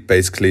street,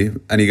 basically.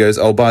 And he goes,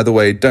 oh, by the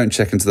way, don't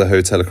check into the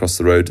hotel across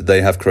the road.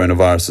 They have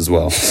coronavirus as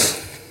well.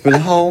 We're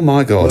like, oh,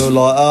 my we were God.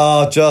 like,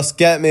 oh, just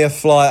get me a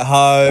flight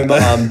home.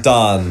 I'm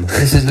done.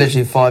 This is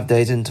literally 5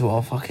 days into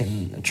our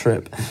fucking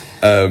trip.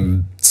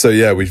 So,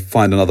 yeah, we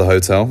find another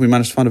hotel. We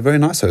managed to find a very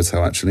nice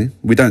hotel, actually.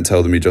 We don't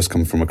tell them we just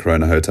come from a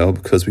corona hotel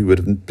because we would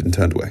have been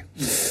turned away.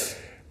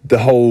 The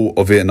whole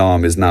of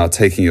Vietnam is now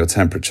taking your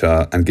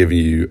temperature and giving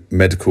you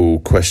medical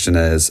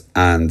questionnaires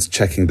and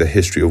checking the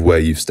history of where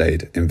you've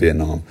stayed in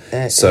Vietnam.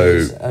 It So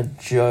is a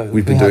joke.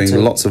 we've been We had doing to-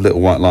 lots of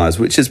little white lies,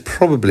 which is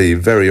probably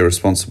very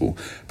irresponsible.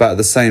 But at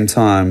the same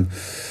time,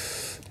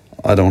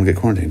 I don't want to get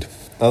quarantined.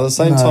 At the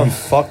same time,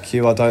 fuck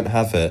you, I don't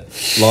have it.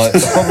 Like,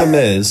 the problem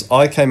is,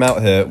 I came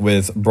out here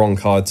with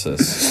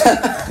bronchitis,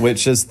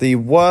 which is the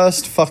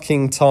worst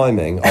fucking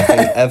timing, I think,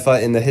 ever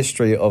in the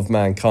history of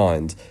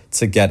mankind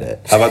to get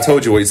it. Have I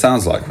told you what he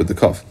sounds like with the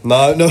cough?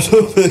 No.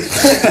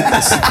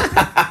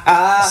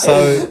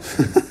 So,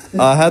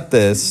 I had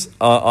this.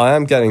 I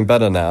am getting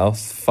better now,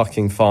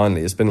 fucking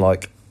finally. It's been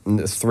like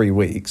 3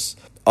 weeks.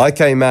 I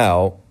came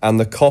out, and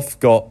the cough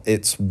got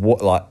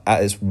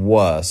at its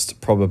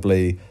worst,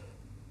 probably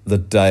the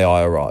day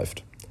I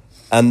arrived.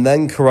 And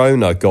then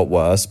Corona got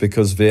worse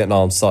because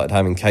Vietnam started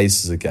having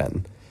cases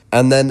again.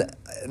 And then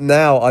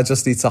now I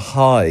just need to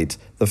hide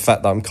the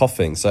fact that I'm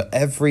coughing. So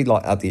every,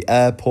 at the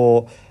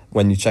airport,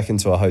 when you check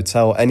into a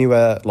hotel,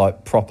 anywhere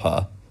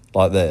proper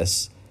like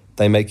this,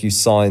 they make you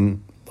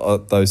sign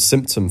those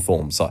symptom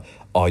forms. Like,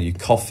 Are you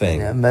coughing?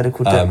 Yeah,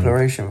 medical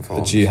declaration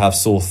form. Do you have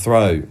sore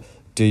throat?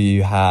 Do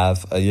you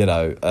have,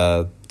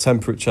 a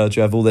temperature? Do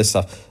you have all this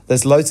stuff?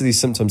 There's loads of these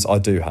symptoms I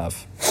do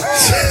have.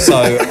 So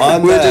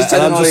I'm We're there, just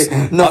telling Ollie,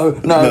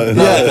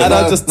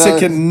 I'm just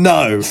ticking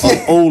no on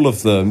all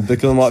of them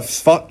because I'm like,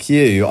 fuck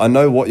you. I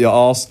know what you're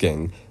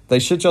asking. They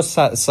should just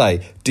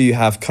say, do you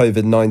have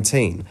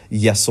COVID-19?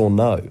 Yes or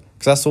no?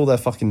 Because that's all they're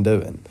fucking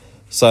doing.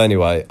 So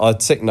anyway, I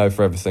tick no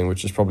for everything,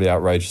 which is probably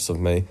outrageous of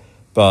me.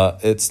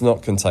 But it's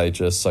not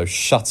contagious, so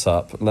shut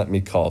up, let me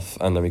cough,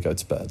 and let me go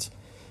to bed.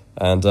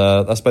 And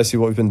that's basically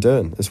what we've been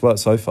doing. It's worked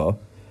so far.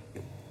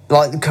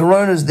 Like, the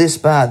corona's this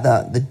bad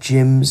that the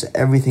gyms,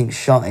 everything's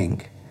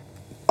shutting.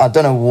 I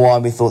don't know why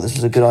we thought this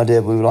was a good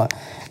idea, but we were like,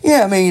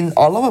 yeah, I mean,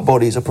 our lower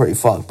bodies are pretty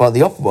fucked, but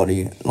the upper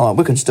body, like,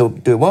 we can still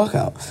do a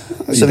workout.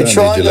 So we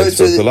try and go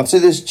to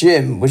this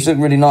gym, which looked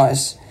really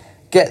nice,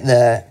 get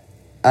there,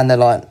 and they're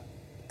like,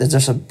 there's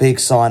just a big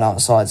sign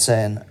outside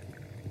saying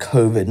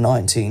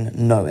COVID-19,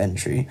 no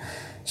entry.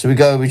 So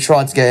we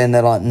tried to get in,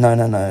 they're like,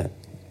 no,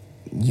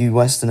 you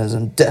Westerners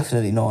are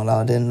definitely not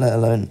allowed in, let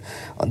alone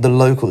the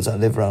locals that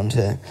live around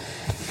here.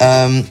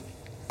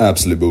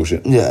 Absolute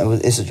bullshit. Yeah,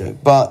 it's a joke.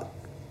 But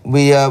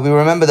we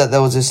remember that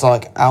there was this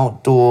like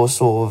outdoor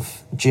sort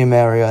of gym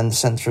area in the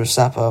centre of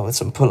Sapa with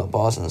some pull-up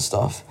bars and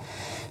stuff.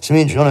 So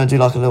me and Jono do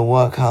like a little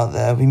workout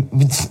there.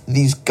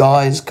 These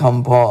guys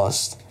come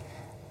past,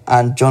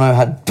 and Jono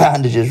had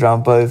bandages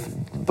around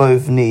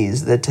both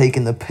knees. They're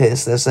taking the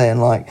piss. They're saying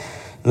like,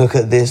 look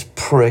at this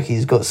prick,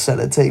 he's got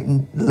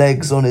sellotape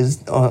legs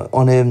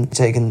on him,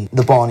 taking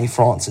the Barney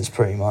Francis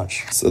pretty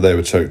much. So they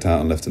were choked out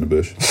and left in a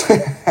bush.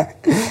 But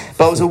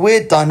it was a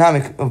weird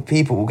dynamic of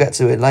people, we'll get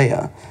to it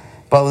later.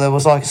 But there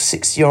was like a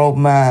 60-year-old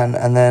man,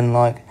 and then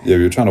like... Yeah,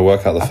 we were trying to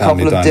work out the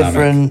family dynamic. A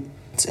couple of different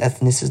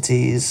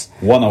ethnicities.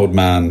 One old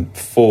man,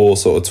 4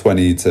 sort of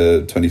 20 to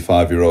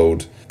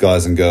 25-year-old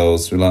guys and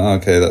girls. We're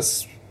like, okay,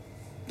 that's,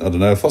 I don't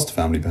know, a foster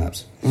family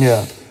perhaps.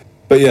 Yeah.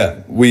 But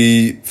yeah,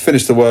 we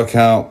finish the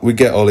workout, we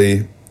get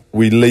Ollie,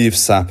 we leave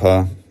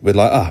Sapa, we're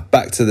like,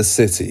 back to the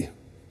city.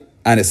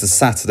 And it's a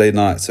Saturday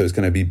night, so it's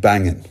going to be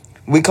banging.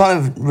 We kind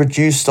of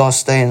reduced our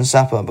stay in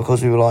Sapa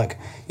because we were like,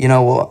 you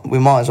know what, we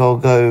might as well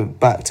go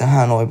back to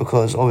Hanoi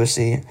because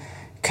obviously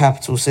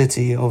capital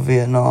city of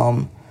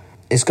Vietnam,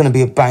 it's going to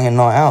be a banging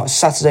night out. It's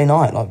Saturday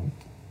night, like...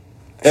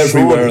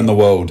 Everywhere in the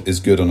world is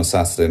good on a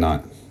Saturday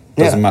night.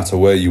 Doesn't matter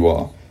where you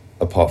are,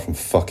 apart from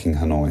fucking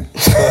Hanoi.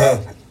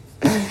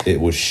 It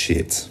was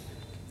shit.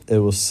 It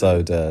was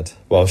so dead.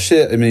 Well,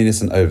 shit, I mean,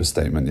 it's an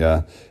overstatement,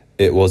 yeah.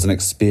 It was an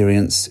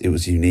experience, it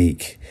was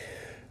unique,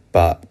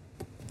 but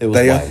it was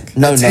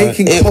they're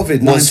taking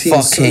COVID-19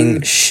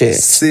 fucking shit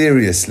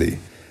seriously,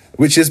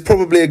 which is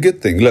probably a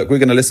good thing. Look, we're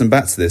going to listen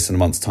back to this in a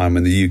month's time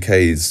when the UK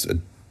is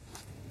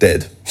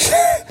dead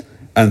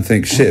and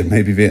think, shit,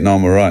 maybe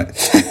Vietnam were right.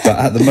 But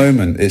at the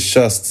moment, it's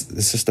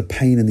just a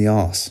pain in the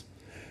arse.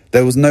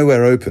 There was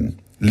nowhere open.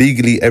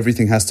 Legally,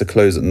 everything has to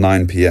close at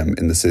 9 p.m.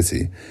 in the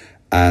city.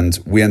 And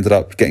we ended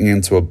up getting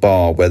into a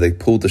bar where they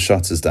pulled the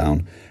shutters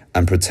down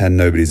and pretend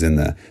nobody's in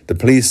there. The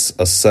police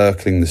are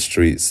circling the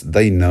streets.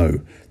 They know.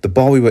 The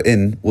bar we were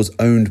in was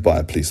owned by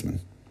a policeman.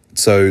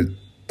 So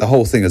the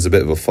whole thing is a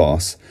bit of a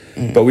farce.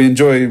 But we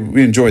enjoy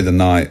the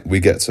night. We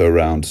get to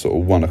around sort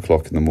of 1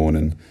 o'clock in the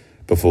morning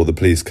before the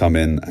police come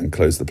in and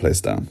close the place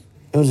down.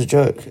 It was a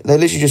joke. They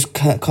literally just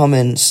come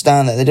in,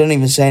 stand there. They don't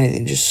even say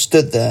anything, just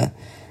stood there.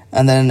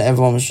 And then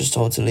everyone was just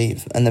told to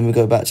leave. And then we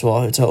go back to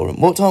our hotel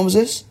room. What time was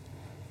this?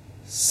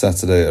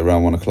 Saturday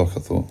around 1 o'clock, I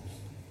thought.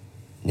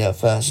 Yeah,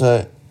 fair.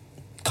 So,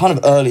 kind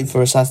of early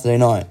for a Saturday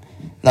night.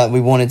 Like,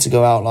 we wanted to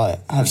go out,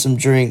 like, have some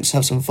drinks,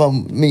 have some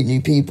fun, meet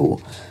new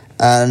people.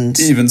 And...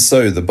 Even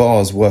so, the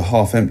bars were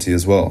half empty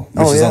as well.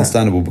 Which is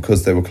understandable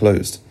because they were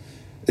closed.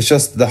 It's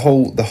just the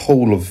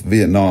whole of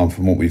Vietnam,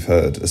 from what we've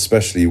heard,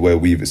 especially where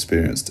we've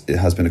experienced, it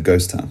has been a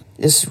ghost town.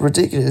 It's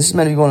ridiculous. This is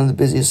meant to be one of the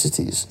busiest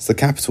cities. It's the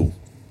capital.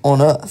 On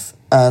Earth,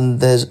 and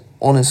there's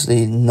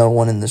honestly no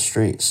one in the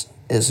streets.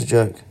 It's a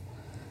joke.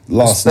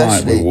 Last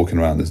night we were walking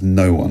around, there's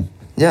no one.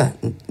 Yeah,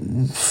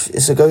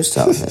 it's a ghost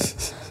town here.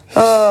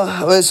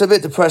 Well, it's a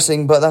bit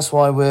depressing, but that's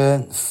why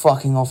we're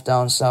fucking off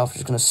down south. We're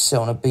just going to sit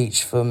on a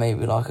beach for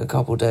maybe like a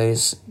couple of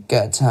days,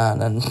 get a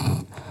tan, and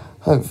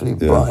hopefully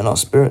brighten our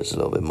spirits a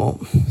little bit more.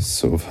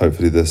 Sort of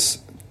hopefully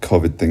this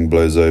COVID thing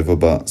blows over,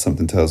 but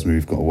something tells me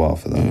we've got a while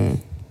for that.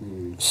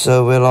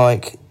 So we're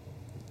like...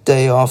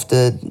 Day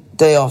after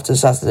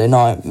Saturday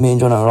night, me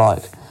and John are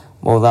like,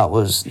 well,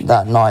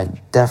 that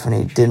night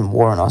definitely didn't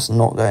warrant us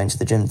not going to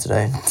the gym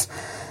today.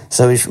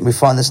 So we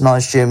find this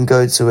nice gym,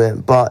 go to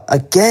it. But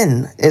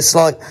again, it's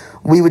like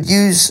we would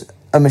use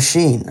a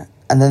machine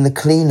and then the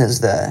cleaners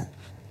there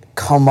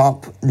come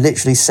up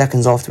literally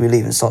seconds after we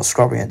leave and start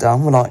scrubbing it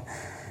down. We're like,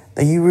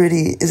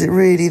 is it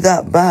really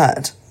that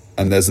bad?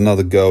 And there's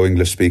another girl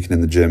English speaking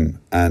in the gym,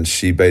 and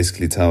she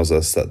basically tells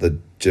us that the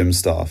gym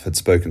staff had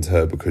spoken to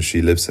her because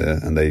she lives here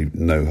and they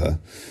know her.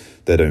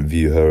 They don't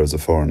view her as a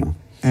foreigner.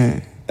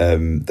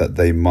 That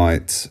they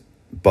might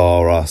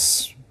bar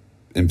us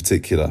in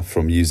particular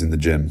from using the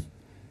gym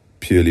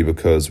purely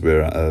because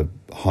we're at a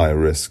higher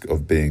risk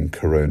of being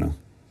corona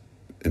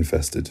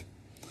infested.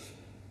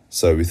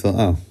 So we thought,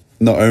 oh,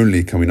 not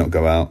only can we not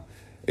go out,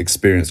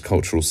 experience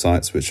cultural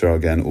sites, which are,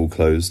 again, all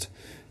closed,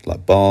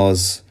 like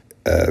bars,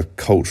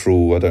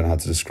 cultural, I don't know how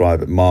to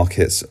describe it,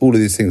 markets, all of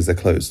these things, they're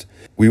closed.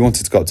 We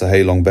wanted to go up to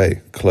Halong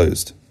Bay,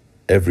 closed.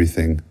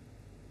 Everything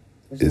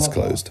is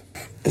closed.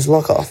 It's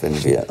lock-off in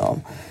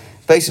Vietnam.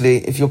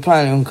 Basically, if you're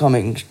planning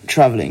on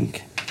travelling,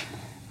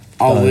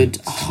 I would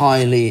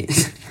highly...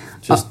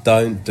 Just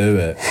don't do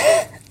it.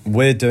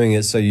 We're doing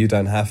it so you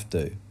don't have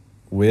to.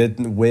 We're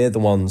the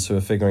ones who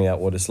are figuring out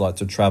what it's like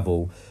to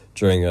travel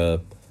during a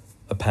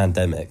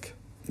pandemic.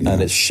 Yeah,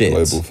 and it's shit.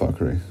 Global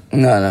fuckery.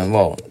 No,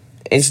 well,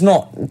 it's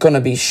not going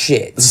to be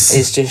shit.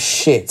 It's just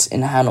shit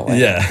in Hanoi.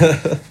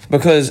 Yeah.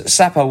 Because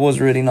Sapa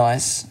was really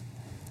nice.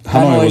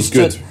 Hanoi was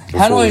good.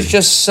 Hanoi is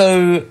just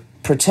so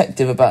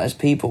protective about his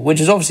people,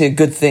 which is obviously a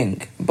good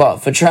thing. But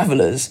for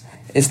travellers,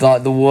 it's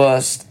like the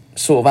worst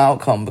sort of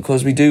outcome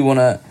because we do want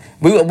to...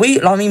 We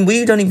don't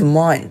even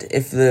mind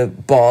if the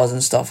bars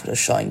and stuff are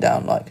shutting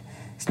down. Like,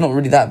 it's not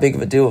really that big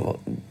of a deal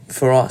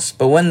for us.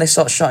 But when they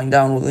start shutting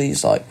down all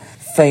these, like,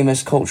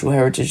 famous cultural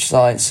heritage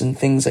sites and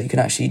things that you can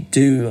actually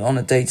do on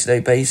a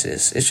day-to-day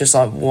basis, it's just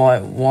like, why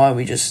are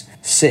we just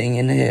sitting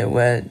in here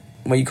where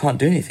you can't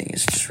do anything?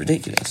 It's just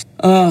ridiculous.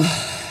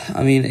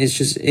 I mean, it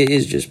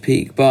is just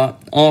peak.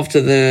 But after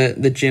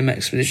the gym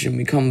expedition,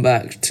 we come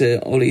back to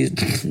Ollie's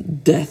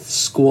death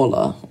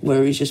squalor,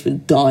 where he's just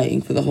been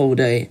dying for the whole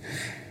day.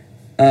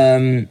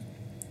 And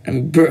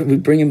we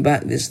bring him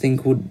back this thing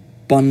called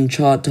bun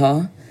cha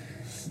ta.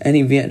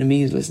 Any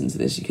Vietnamese listen to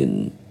this,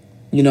 you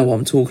know what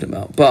I'm talking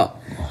about. But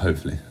well,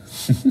 hopefully,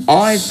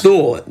 I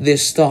thought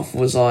this stuff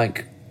was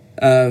like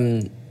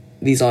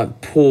these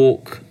like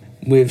pork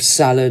with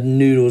salad,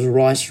 noodles,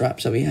 rice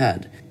wraps that we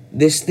had.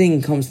 This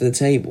thing comes to the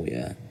table,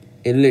 yeah.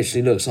 It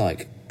literally looks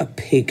like a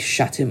pig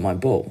shat in my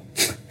bowl,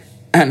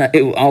 and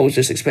I was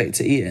just expected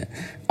to eat it.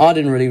 I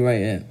didn't really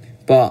rate it,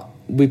 but.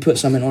 We put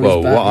some in Ollie's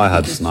bag. Well, what I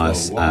had was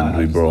nice, and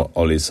we brought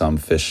Ollie some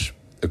fish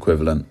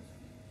equivalent,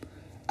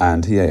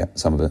 and he ate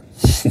some of it.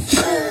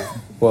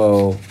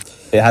 Well,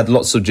 it had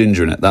lots of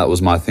ginger in it. That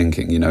was my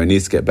thinking. You know, it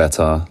needs to get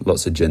better.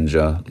 Lots of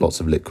ginger, lots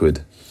of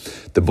liquid.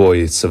 The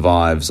boy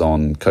survives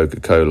on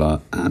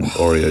Coca-Cola and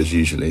Oreos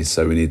usually,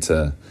 so we need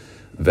to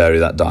vary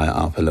that diet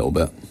up a little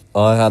bit.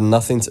 I had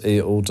nothing to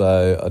eat all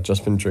day. I'd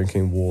just been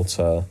drinking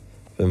water,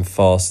 been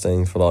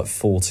fasting for like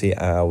 40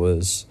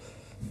 hours.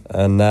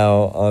 And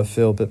now I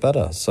feel a bit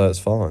better, so it's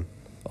fine.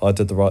 I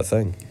did the right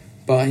thing.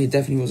 But he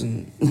definitely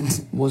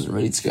wasn't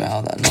ready to go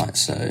out that night,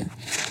 so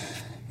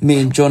me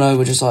and Jono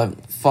were just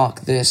like,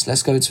 fuck this,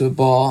 let's go to a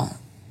bar,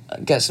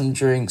 get some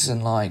drinks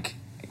and like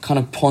kind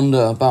of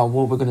ponder about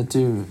what we're going to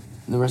do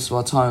the rest of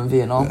our time in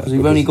Vietnam, because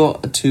we've only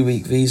got a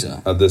 2-week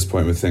visa. At this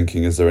point we're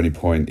thinking, is there any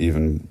point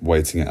even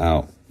waiting it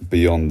out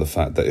beyond the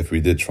fact that if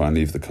we did try and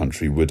leave the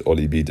country, would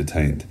Ollie be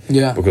detained?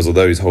 Yeah. Because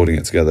although he's holding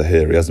it together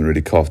here, he hasn't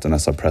really coughed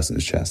unless I press in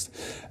his chest.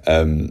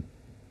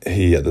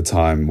 He, at the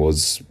time,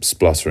 was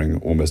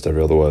spluttering almost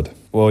every other word.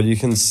 Well, you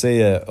can see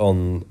it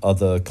on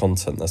other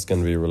content that's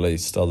going to be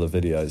released, other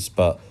videos.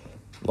 But,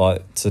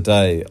 like,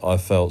 today, I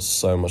felt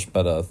so much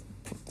better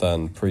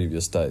than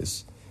previous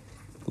days.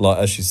 Like,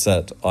 as you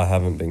said, I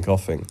haven't been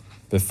coughing.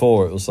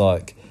 Before, it was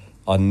like,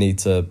 I need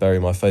to bury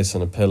my face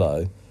in a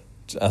pillow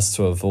as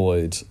to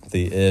avoid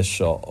the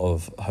earshot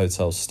of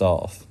hotel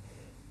staff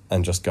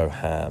and just go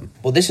ham.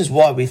 Well, this is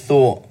why we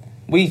thought,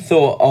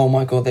 oh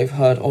my God, they've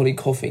heard Ollie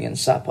coughing in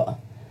Sapa.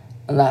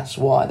 And that's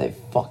why they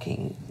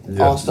fucking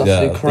asked us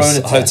to do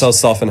corona tests. Hotel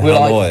staff in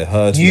Hanoi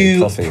heard me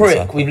coughing. You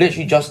prick, we've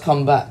literally just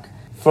come back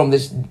from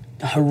this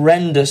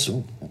horrendous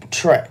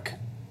trek,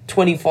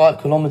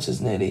 25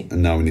 kilometres nearly.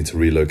 And now we need to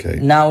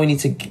relocate. Now we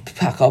need to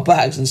pack our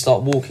bags and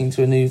start walking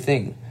to a new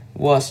thing.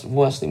 Worst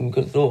thing we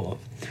could have thought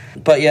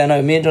of. But yeah,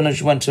 no, me and John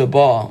just went to a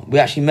bar. We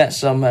actually met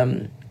some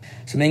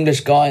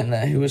English guy in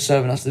there who was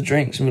serving us the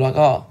drinks, and we were like,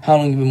 how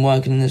long have you been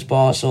working in this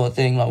bar sort of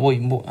thing? Like, what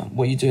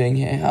are you doing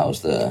here? How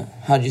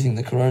do you think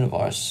the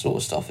coronavirus sort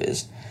of stuff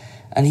is?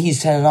 And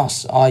he's telling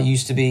us, I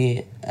used to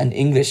be an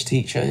English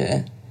teacher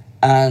here,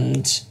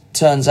 and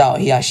turns out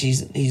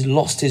he's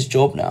lost his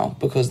job now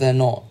because they're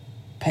not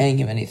paying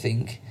him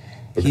anything.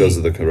 Because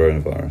of the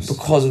coronavirus.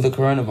 Because of the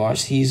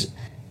coronavirus.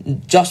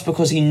 Just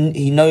because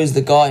he knows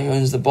the guy who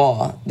owns the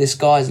bar, this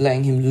guy's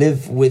letting him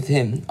live with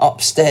him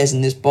upstairs in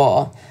this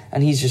bar,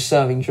 and he's just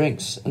serving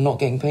drinks and not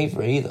getting paid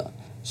for it either.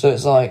 So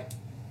it's like...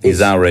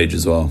 He's our age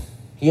as well.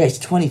 Yeah, he's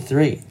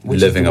 23.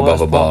 Living above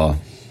a bar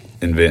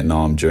in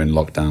Vietnam during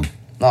lockdown.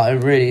 Like,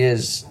 it really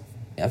is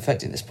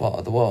affecting this part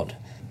of the world.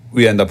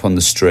 We end up on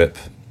the strip,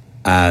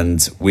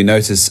 and we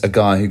notice a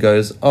guy who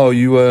goes, oh,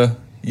 your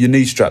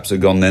knee straps are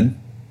gone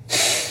then?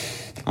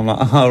 I'm like,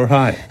 oh,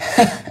 right.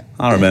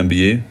 I remember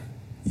you.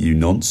 You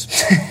nonce.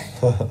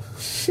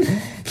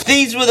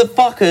 These were the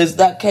fuckers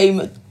that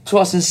came to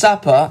us in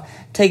Sapa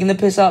taking the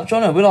piss out of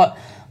Jono. We're like,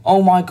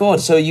 oh my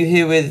God, so you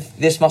here with,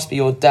 this must be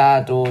your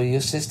dad or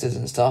your sisters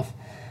and stuff.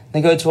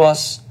 They go to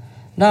us,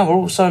 no, we're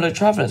all solo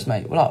travellers,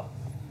 mate. We're like,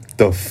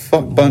 the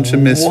fuck bunch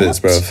of misfits,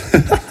 bruv.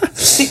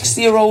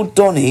 60-year-old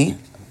Donnie,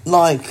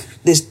 like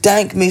this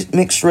dank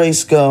mixed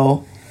race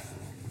girl,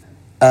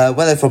 Where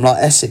they're from,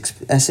 like Essex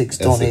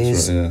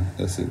Donnies. Right, yeah,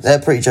 Essex. They're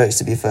pretty jokes,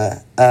 to be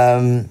fair.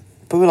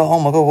 But we're like, oh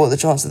my God, what are the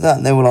chances of that?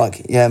 And they were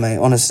like, yeah, mate,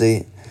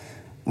 honestly,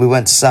 we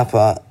went to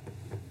Sapa,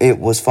 it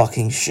was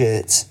fucking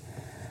shit.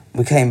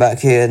 We came back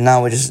here,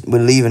 now we're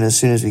leaving as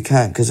soon as we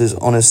can, because there's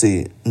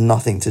honestly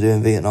nothing to do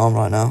in Vietnam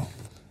right now.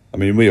 I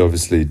mean, we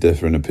obviously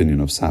differ in opinion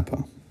of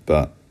Sapa,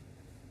 but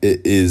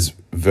it is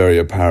very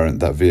apparent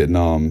that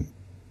Vietnam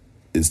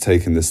is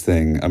taking this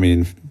thing. I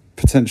mean,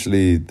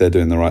 potentially they're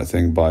doing the right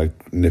thing by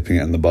nipping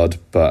it in the bud,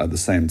 but at the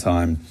same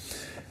time,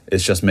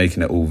 it's just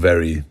making it all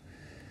very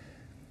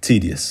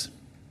tedious.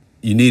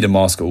 You need a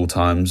mask at all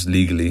times,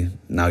 legally.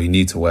 Now you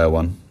need to wear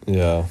one.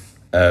 Yeah.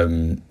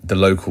 The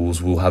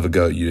locals will have a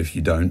go at you if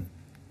you don't.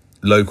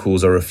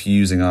 Locals are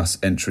refusing us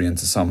entry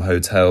into some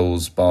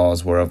hotels,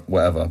 bars,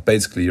 wherever.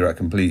 Basically, you're at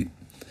complete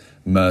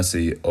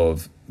mercy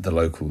of the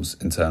locals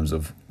in terms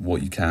of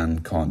what you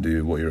can't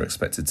do, what you're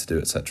expected to do,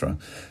 etc.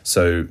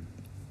 So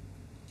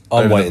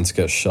I'm waiting to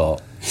get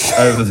shot.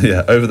 Over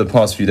the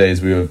past few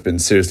days, we have been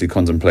seriously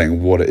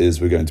contemplating what it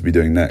is we're going to be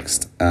doing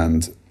next.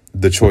 And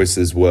the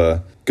choices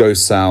were go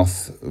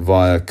south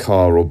via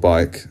car or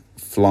bike,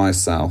 fly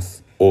south,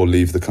 or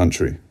leave the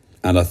country.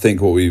 And I think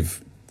what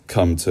we've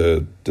come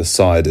to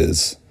decide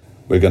is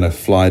we're going to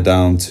fly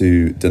down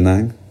to Da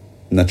Nang,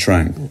 Nha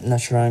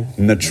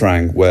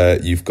Trang, where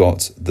you've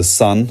got the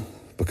sun,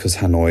 because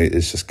Hanoi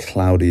is just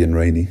cloudy and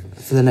rainy.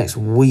 For the next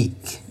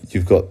week.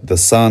 You've got the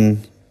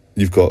sun,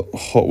 you've got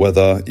hot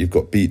weather, you've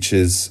got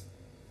beaches,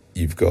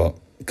 you've got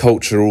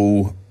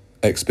cultural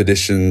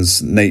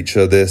expeditions,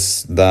 nature,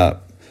 this,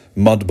 that.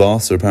 Mud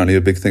baths are apparently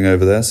a big thing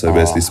over there. So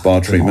basically spa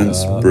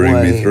treatments,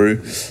 brewing me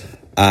through.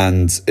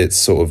 And it's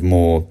sort of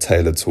more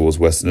tailored towards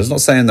Westerners.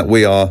 Not saying that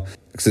we are,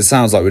 because it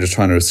sounds like we're just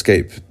trying to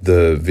escape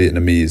the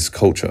Vietnamese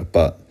culture,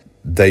 but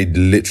they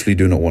literally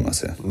do not want us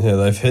here. Yeah,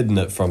 they've hidden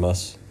it from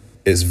us.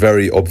 It's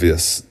very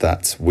obvious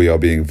that we are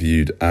being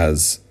viewed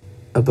as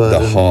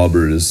the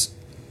harbourers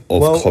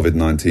of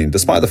COVID-19,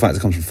 despite the fact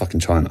it comes from fucking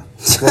China.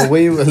 Well,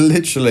 we were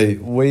literally,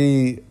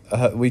 we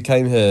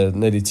came here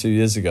nearly 2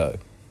 years ago.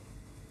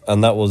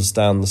 And that was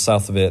down the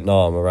south of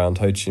Vietnam, around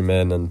Ho Chi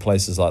Minh and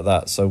places like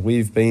that. So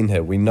we've been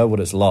here. We know what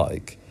it's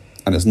like.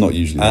 And it's not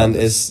usually like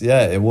this.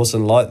 It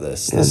wasn't like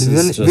this. Yeah,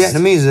 the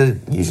Vietnamese are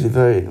usually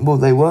they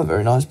were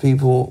very nice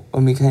people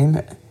when we came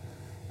here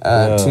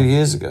 2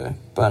 years ago.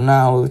 But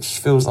now it just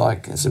feels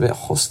like it's a bit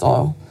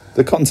hostile.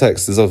 The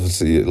context is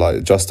obviously,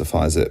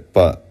 justifies it.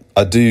 But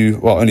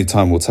only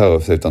time will tell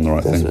if they've done the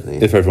right thing.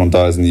 If everyone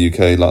dies in the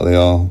UK like they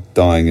are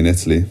dying in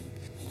Italy,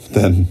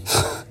 then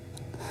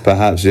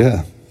perhaps,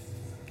 yeah.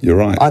 You're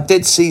right. I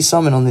did see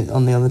something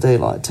on the other day,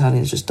 like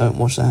Italians just don't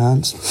wash their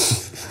hands.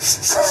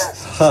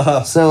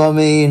 So I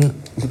mean,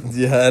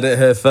 you heard it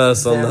here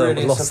first on the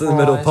really Lost in the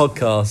Middle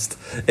podcast.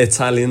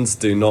 Italians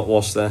do not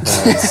wash their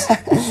hands,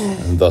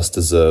 and thus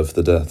deserve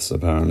the deaths.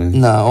 Apparently,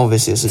 no,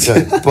 obviously it's a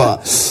joke.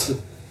 But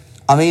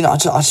I mean, I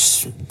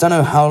just don't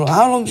know how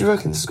long do you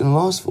reckon this is going to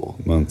last for?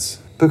 Months.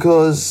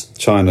 Because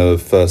China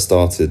first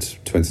started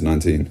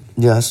 2019.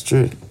 Yeah, that's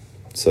true.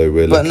 So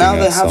we're. But now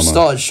they have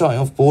started shutting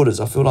off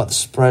borders. I feel like the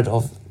spread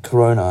of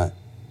Corona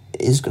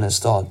is going to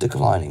start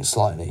declining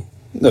slightly.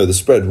 No, the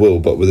spread will,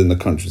 but within the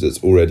countries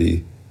it's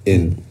already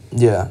in.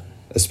 Yeah.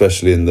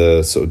 Especially in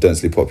the sort of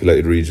densely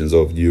populated regions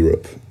of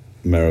Europe,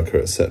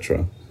 America,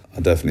 etc. I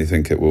definitely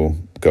think it will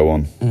go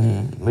on.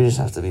 Mm-hmm. We just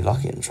have to be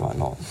lucky and try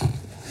not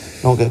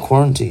get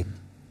quarantined.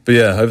 But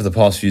yeah, over the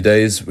past few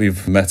days,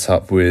 we've met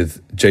up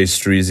with Jay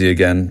Streezy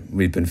again.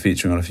 We've been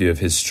featuring on a few of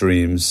his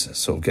streams,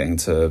 sort of getting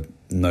to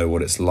know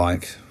what it's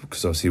like,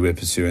 because obviously we're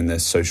pursuing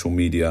this social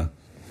media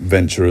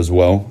venture as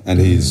well, and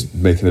he's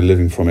making a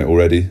living from it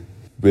already.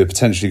 We're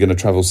potentially going to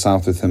travel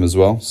south with him as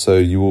well, so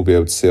you will be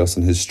able to see us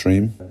on his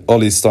stream.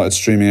 Ollie's started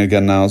streaming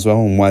again now as well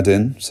on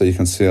Wadin, so you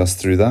can see us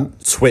through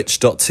that.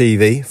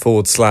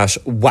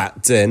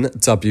 Twitch.tv/Wahdin,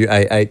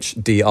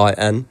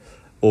 WAHDIN,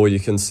 or you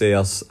can see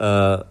us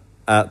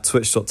at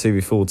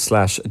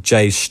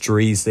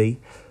twitch.tv/JStreezy.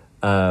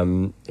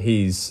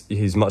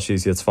 He's much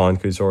easier to find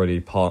because he's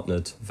already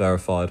partnered,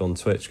 verified on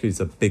Twitch.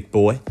 He's a big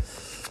boy,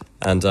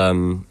 and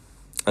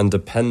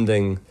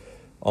depending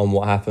on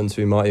what happens,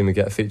 we might even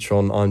get a feature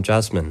on I'm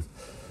Jasmine,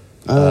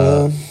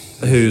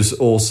 who's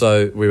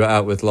also we were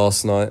out with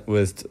last night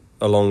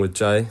along with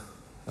Jay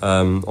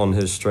on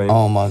his stream.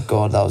 Oh my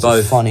God, that was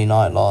a funny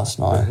night last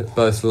night.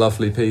 Both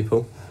lovely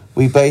people.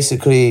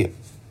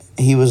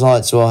 He was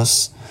like to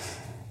us,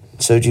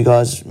 so do you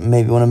guys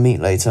maybe want to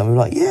meet later? And we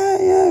were like, yeah.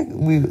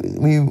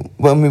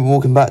 When we were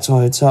walking back to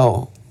our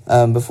hotel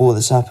before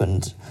this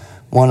happened,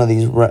 one of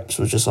these reps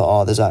was just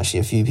like, there's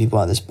actually a few people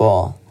at this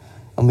bar.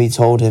 And we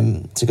told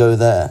him to go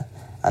there.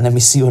 And then we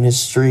see on his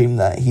stream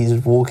that he's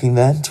walking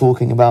there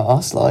talking about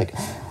us, like,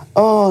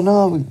 oh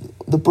no,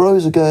 the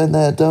bros are going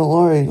there, don't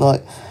worry.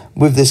 Like,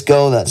 with this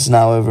girl that's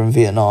now over in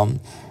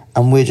Vietnam.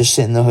 And we're just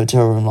sitting in the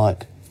hotel room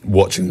like,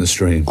 watching the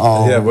stream.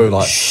 Oh, yeah, we're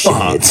like, shit.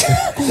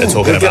 They're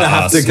talking about us. We're going to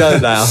have to go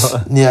now.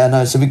 Yeah,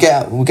 no, so we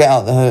get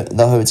out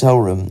the hotel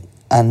room,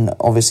 and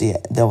obviously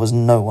there was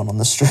no one on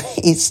the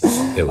streets.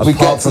 It was we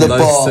get to the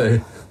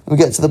bar. We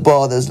get to the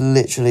bar, there's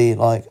literally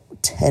like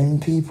 10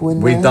 people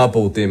in there. We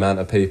doubled the amount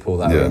of people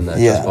that were in there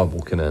just by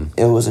walking in.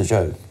 It was a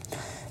joke.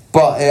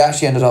 But it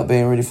actually ended up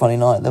being a really funny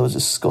night. There was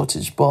a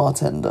Scottish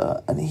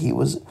bartender and he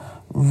was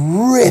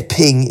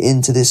ripping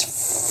into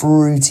this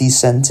fruity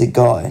scented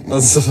guy.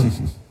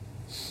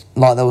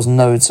 Like there was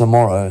no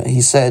tomorrow.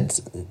 He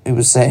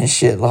was saying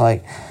shit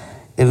like,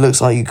 it looks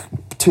like you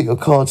took your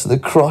car to the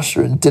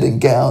crusher and didn't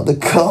get out the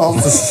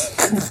car.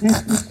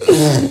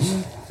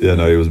 Yeah,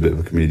 no, he was a bit of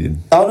a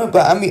comedian. Oh no,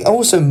 but I mean, I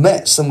also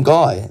met some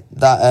guy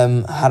that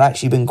had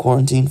actually been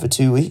quarantined for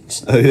 2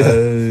 weeks. Oh yeah.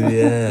 Oh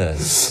yeah.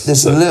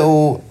 This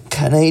little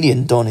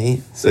Canadian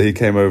Donny. So he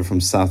came over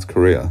from South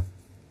Korea,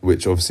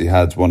 which obviously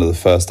had one of the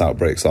first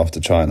outbreaks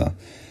after China.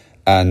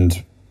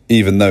 And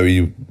even though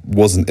he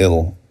wasn't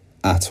ill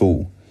at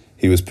all,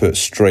 he was put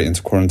straight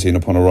into quarantine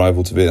upon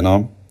arrival to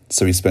Vietnam.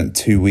 So he spent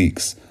 2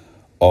 weeks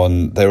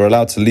they were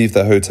allowed to leave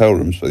their hotel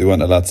rooms, but they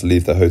weren't allowed to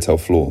leave their hotel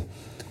floor.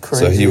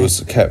 Crazy. So he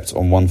was kept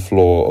on one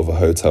floor of a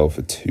hotel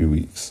for 2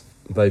 weeks.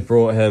 They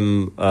brought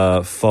him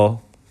pho.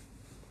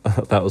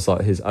 That was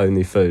like his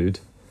only food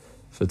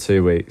for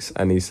 2 weeks.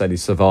 And he said he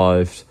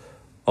survived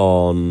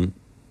on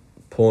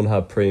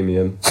Pornhub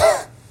Premium.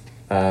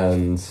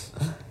 And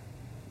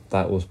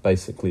that was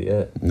basically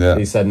it. Yeah.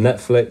 He said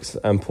Netflix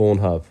and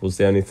Pornhub was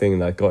the only thing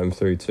that got him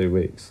through 2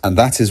 weeks. And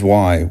that is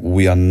why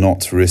we are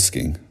not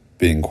risking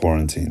being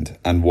quarantined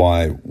and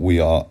why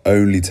we are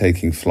only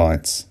taking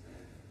flights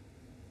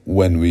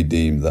when we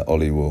deem that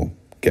Ollie will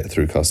get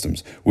through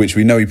customs, which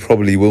we know he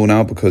probably will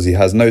now because he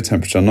has no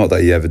temperature, not that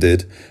he ever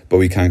did, but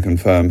we can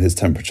confirm his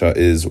temperature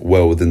is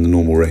well within the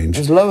normal range.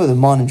 It's lower than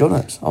mine and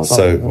Jonathan's. I was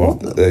So,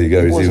 like, there you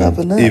go, he's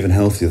happened there? even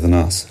healthier than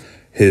us.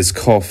 His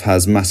cough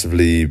has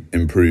massively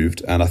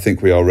improved, and I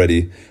think we are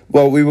ready.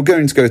 Well, we were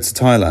going to go to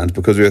Thailand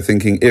because we were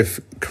thinking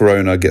if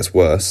Corona gets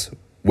worse,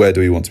 where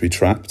do we want to be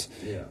trapped?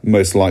 Yeah.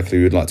 Most likely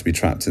we would like to be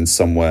trapped in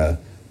somewhere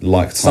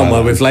like Thailand.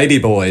 Somewhere with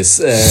ladyboys.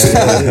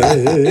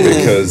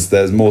 Because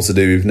there's more to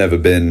do. We've never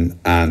been,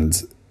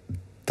 and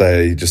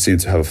they just seem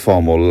to have a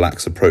far more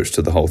lax approach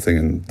to the whole thing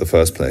in the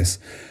first place.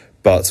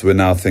 But we're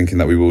now thinking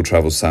that we will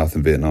travel south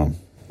in Vietnam.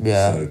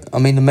 Yeah. So. I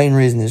mean, the main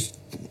reason is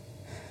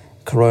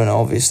Corona,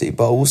 obviously,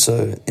 but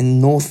also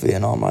in North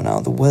Vietnam right now,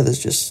 the weather's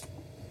just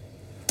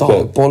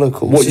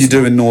diabolical. What you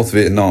do in North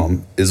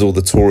Vietnam is all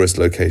the tourist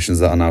locations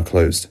that are now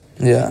closed.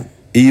 Yeah.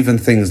 Even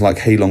things like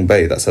Ha Long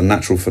Bay, that's a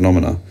natural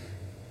phenomena,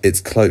 it's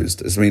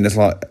closed. I mean, it's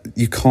like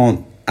you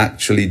can't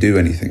actually do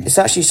anything. It's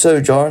actually so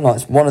jarring. Like,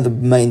 it's one of the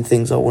main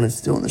things I wanted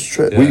to do on this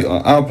trip. Yeah.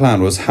 Our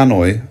plan was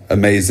Hanoi,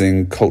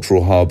 amazing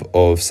cultural hub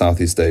of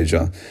Southeast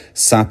Asia.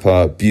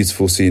 Sapa,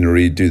 beautiful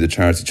scenery, do the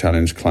charity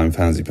challenge, climb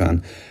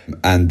Fansipan.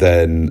 And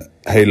then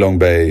Ha Long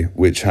Bay,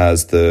 which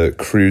has the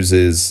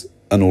cruises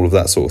and all of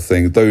that sort of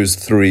thing. Those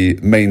three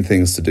main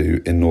things to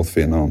do in North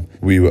Vietnam.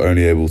 We were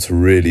only able to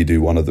really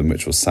do one of them,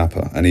 which was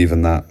Sapa. And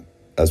even that,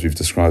 as we've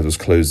described, was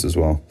closed as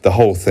well. The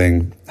whole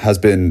thing has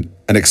been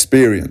an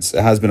experience.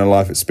 It has been a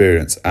life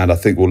experience. And I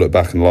think we'll look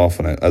back and laugh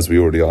on it, as we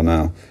already are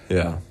now.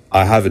 Yeah.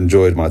 I have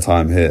enjoyed my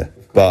time here.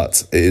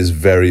 But it is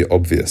very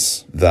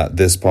obvious that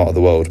this part of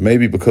the world,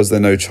 maybe because they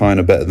know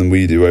China better than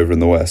we do over in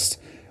the West,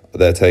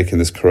 they're taking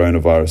this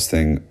coronavirus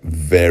thing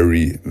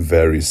very,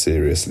 very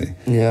seriously.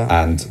 Yeah.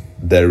 And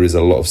there is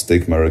a lot of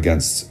stigma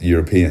against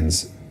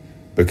Europeans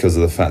because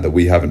of the fact that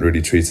we haven't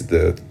really treated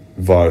the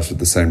virus with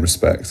the same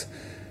respect,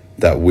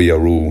 that we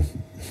are all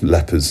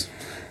lepers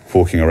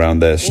walking around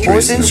their streets. Well,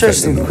 it's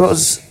interesting them.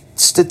 because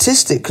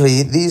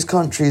statistically, these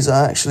countries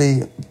are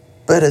actually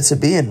better to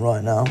be in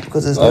right now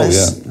because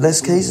there's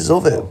less cases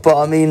of it. But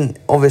I mean,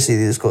 obviously,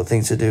 this has got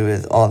things to do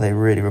with, are they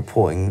really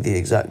reporting the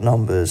exact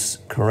numbers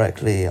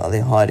correctly? Are they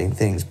hiding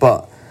things?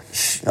 But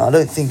I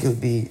don't think it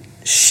would be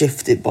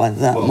shifted by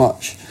that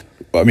much.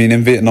 I mean,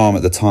 in Vietnam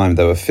at the time,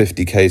 there were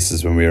 50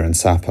 cases when we were in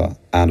Sapa,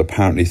 and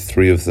apparently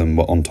 3 of them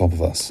were on top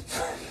of us.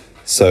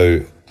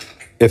 So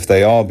if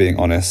they are being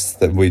honest,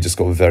 then we just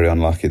got very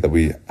unlucky that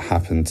we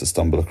happened to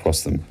stumble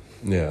across them.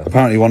 Yeah.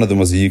 Apparently one of them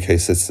was a UK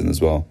citizen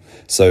as well.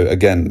 So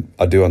again,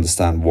 I do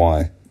understand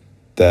why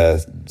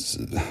they're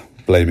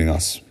blaming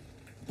us.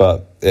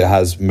 But it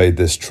has made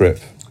this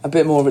trip A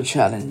bit more of a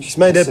challenge. It's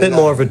made it a bit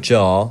more of a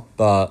jar,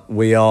 but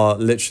we are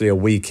literally a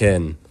week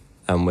in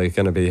and we're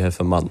going to be here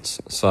for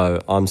months. So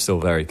I'm still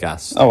very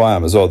gassed. Oh, I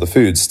am as well. The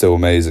food's still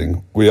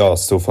amazing. We are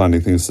still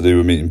finding things to do.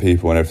 We're meeting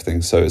people and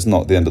everything. So it's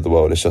not the end of the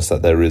world. It's just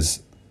that there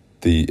is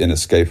the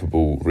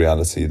inescapable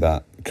reality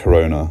that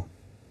Corona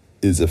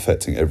is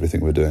affecting everything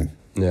we're doing.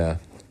 Yeah.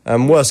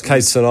 And worst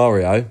case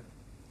scenario,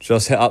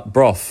 just hit up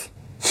Broth.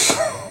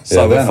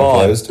 So we're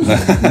closed.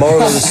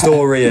 Moral of the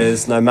story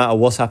is, no matter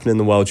what's happening in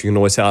the world, you can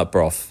always hit up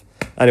Broth.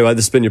 Anyway,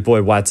 this has been your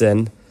boy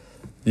Wadin.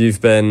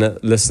 You've been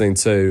listening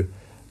to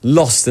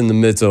Lost in the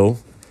Middle.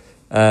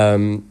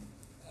 And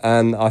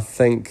I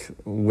think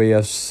we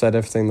have said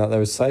everything that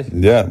there is to say.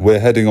 Yeah, we're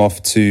heading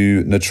off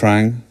to Nha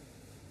Trang.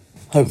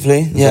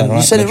 Hopefully. Yeah, Right?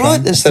 you said Nha it Trang?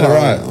 right this said time. it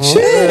right.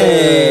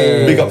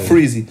 Oh. Big up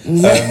Freezy.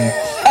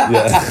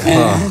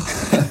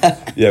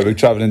 Yeah, we're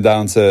travelling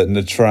down to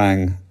Nha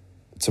Trang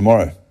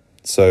tomorrow.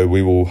 So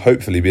we will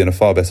hopefully be in a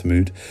far better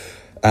mood.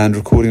 and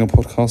recording a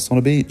podcast on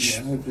a beach.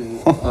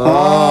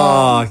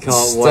 Oh, I can't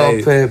Stop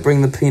it.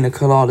 Bring the pina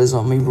coladas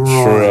on me right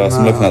Sure, I'm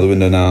now. looking out the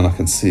window now and I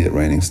can see it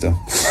raining still.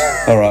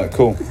 All right,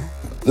 cool.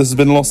 This has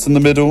been Lost in the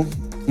Middle.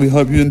 We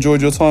hope you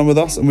enjoyed your time with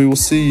us, and we will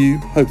see you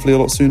hopefully a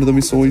lot sooner than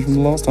we saw you from the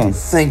last time.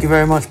 Thank you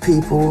very much,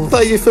 people.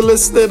 Thank you for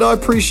listening. I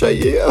appreciate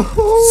you.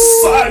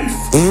 Safe!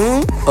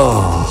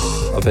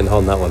 Oh, I've been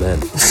holding that one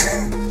in.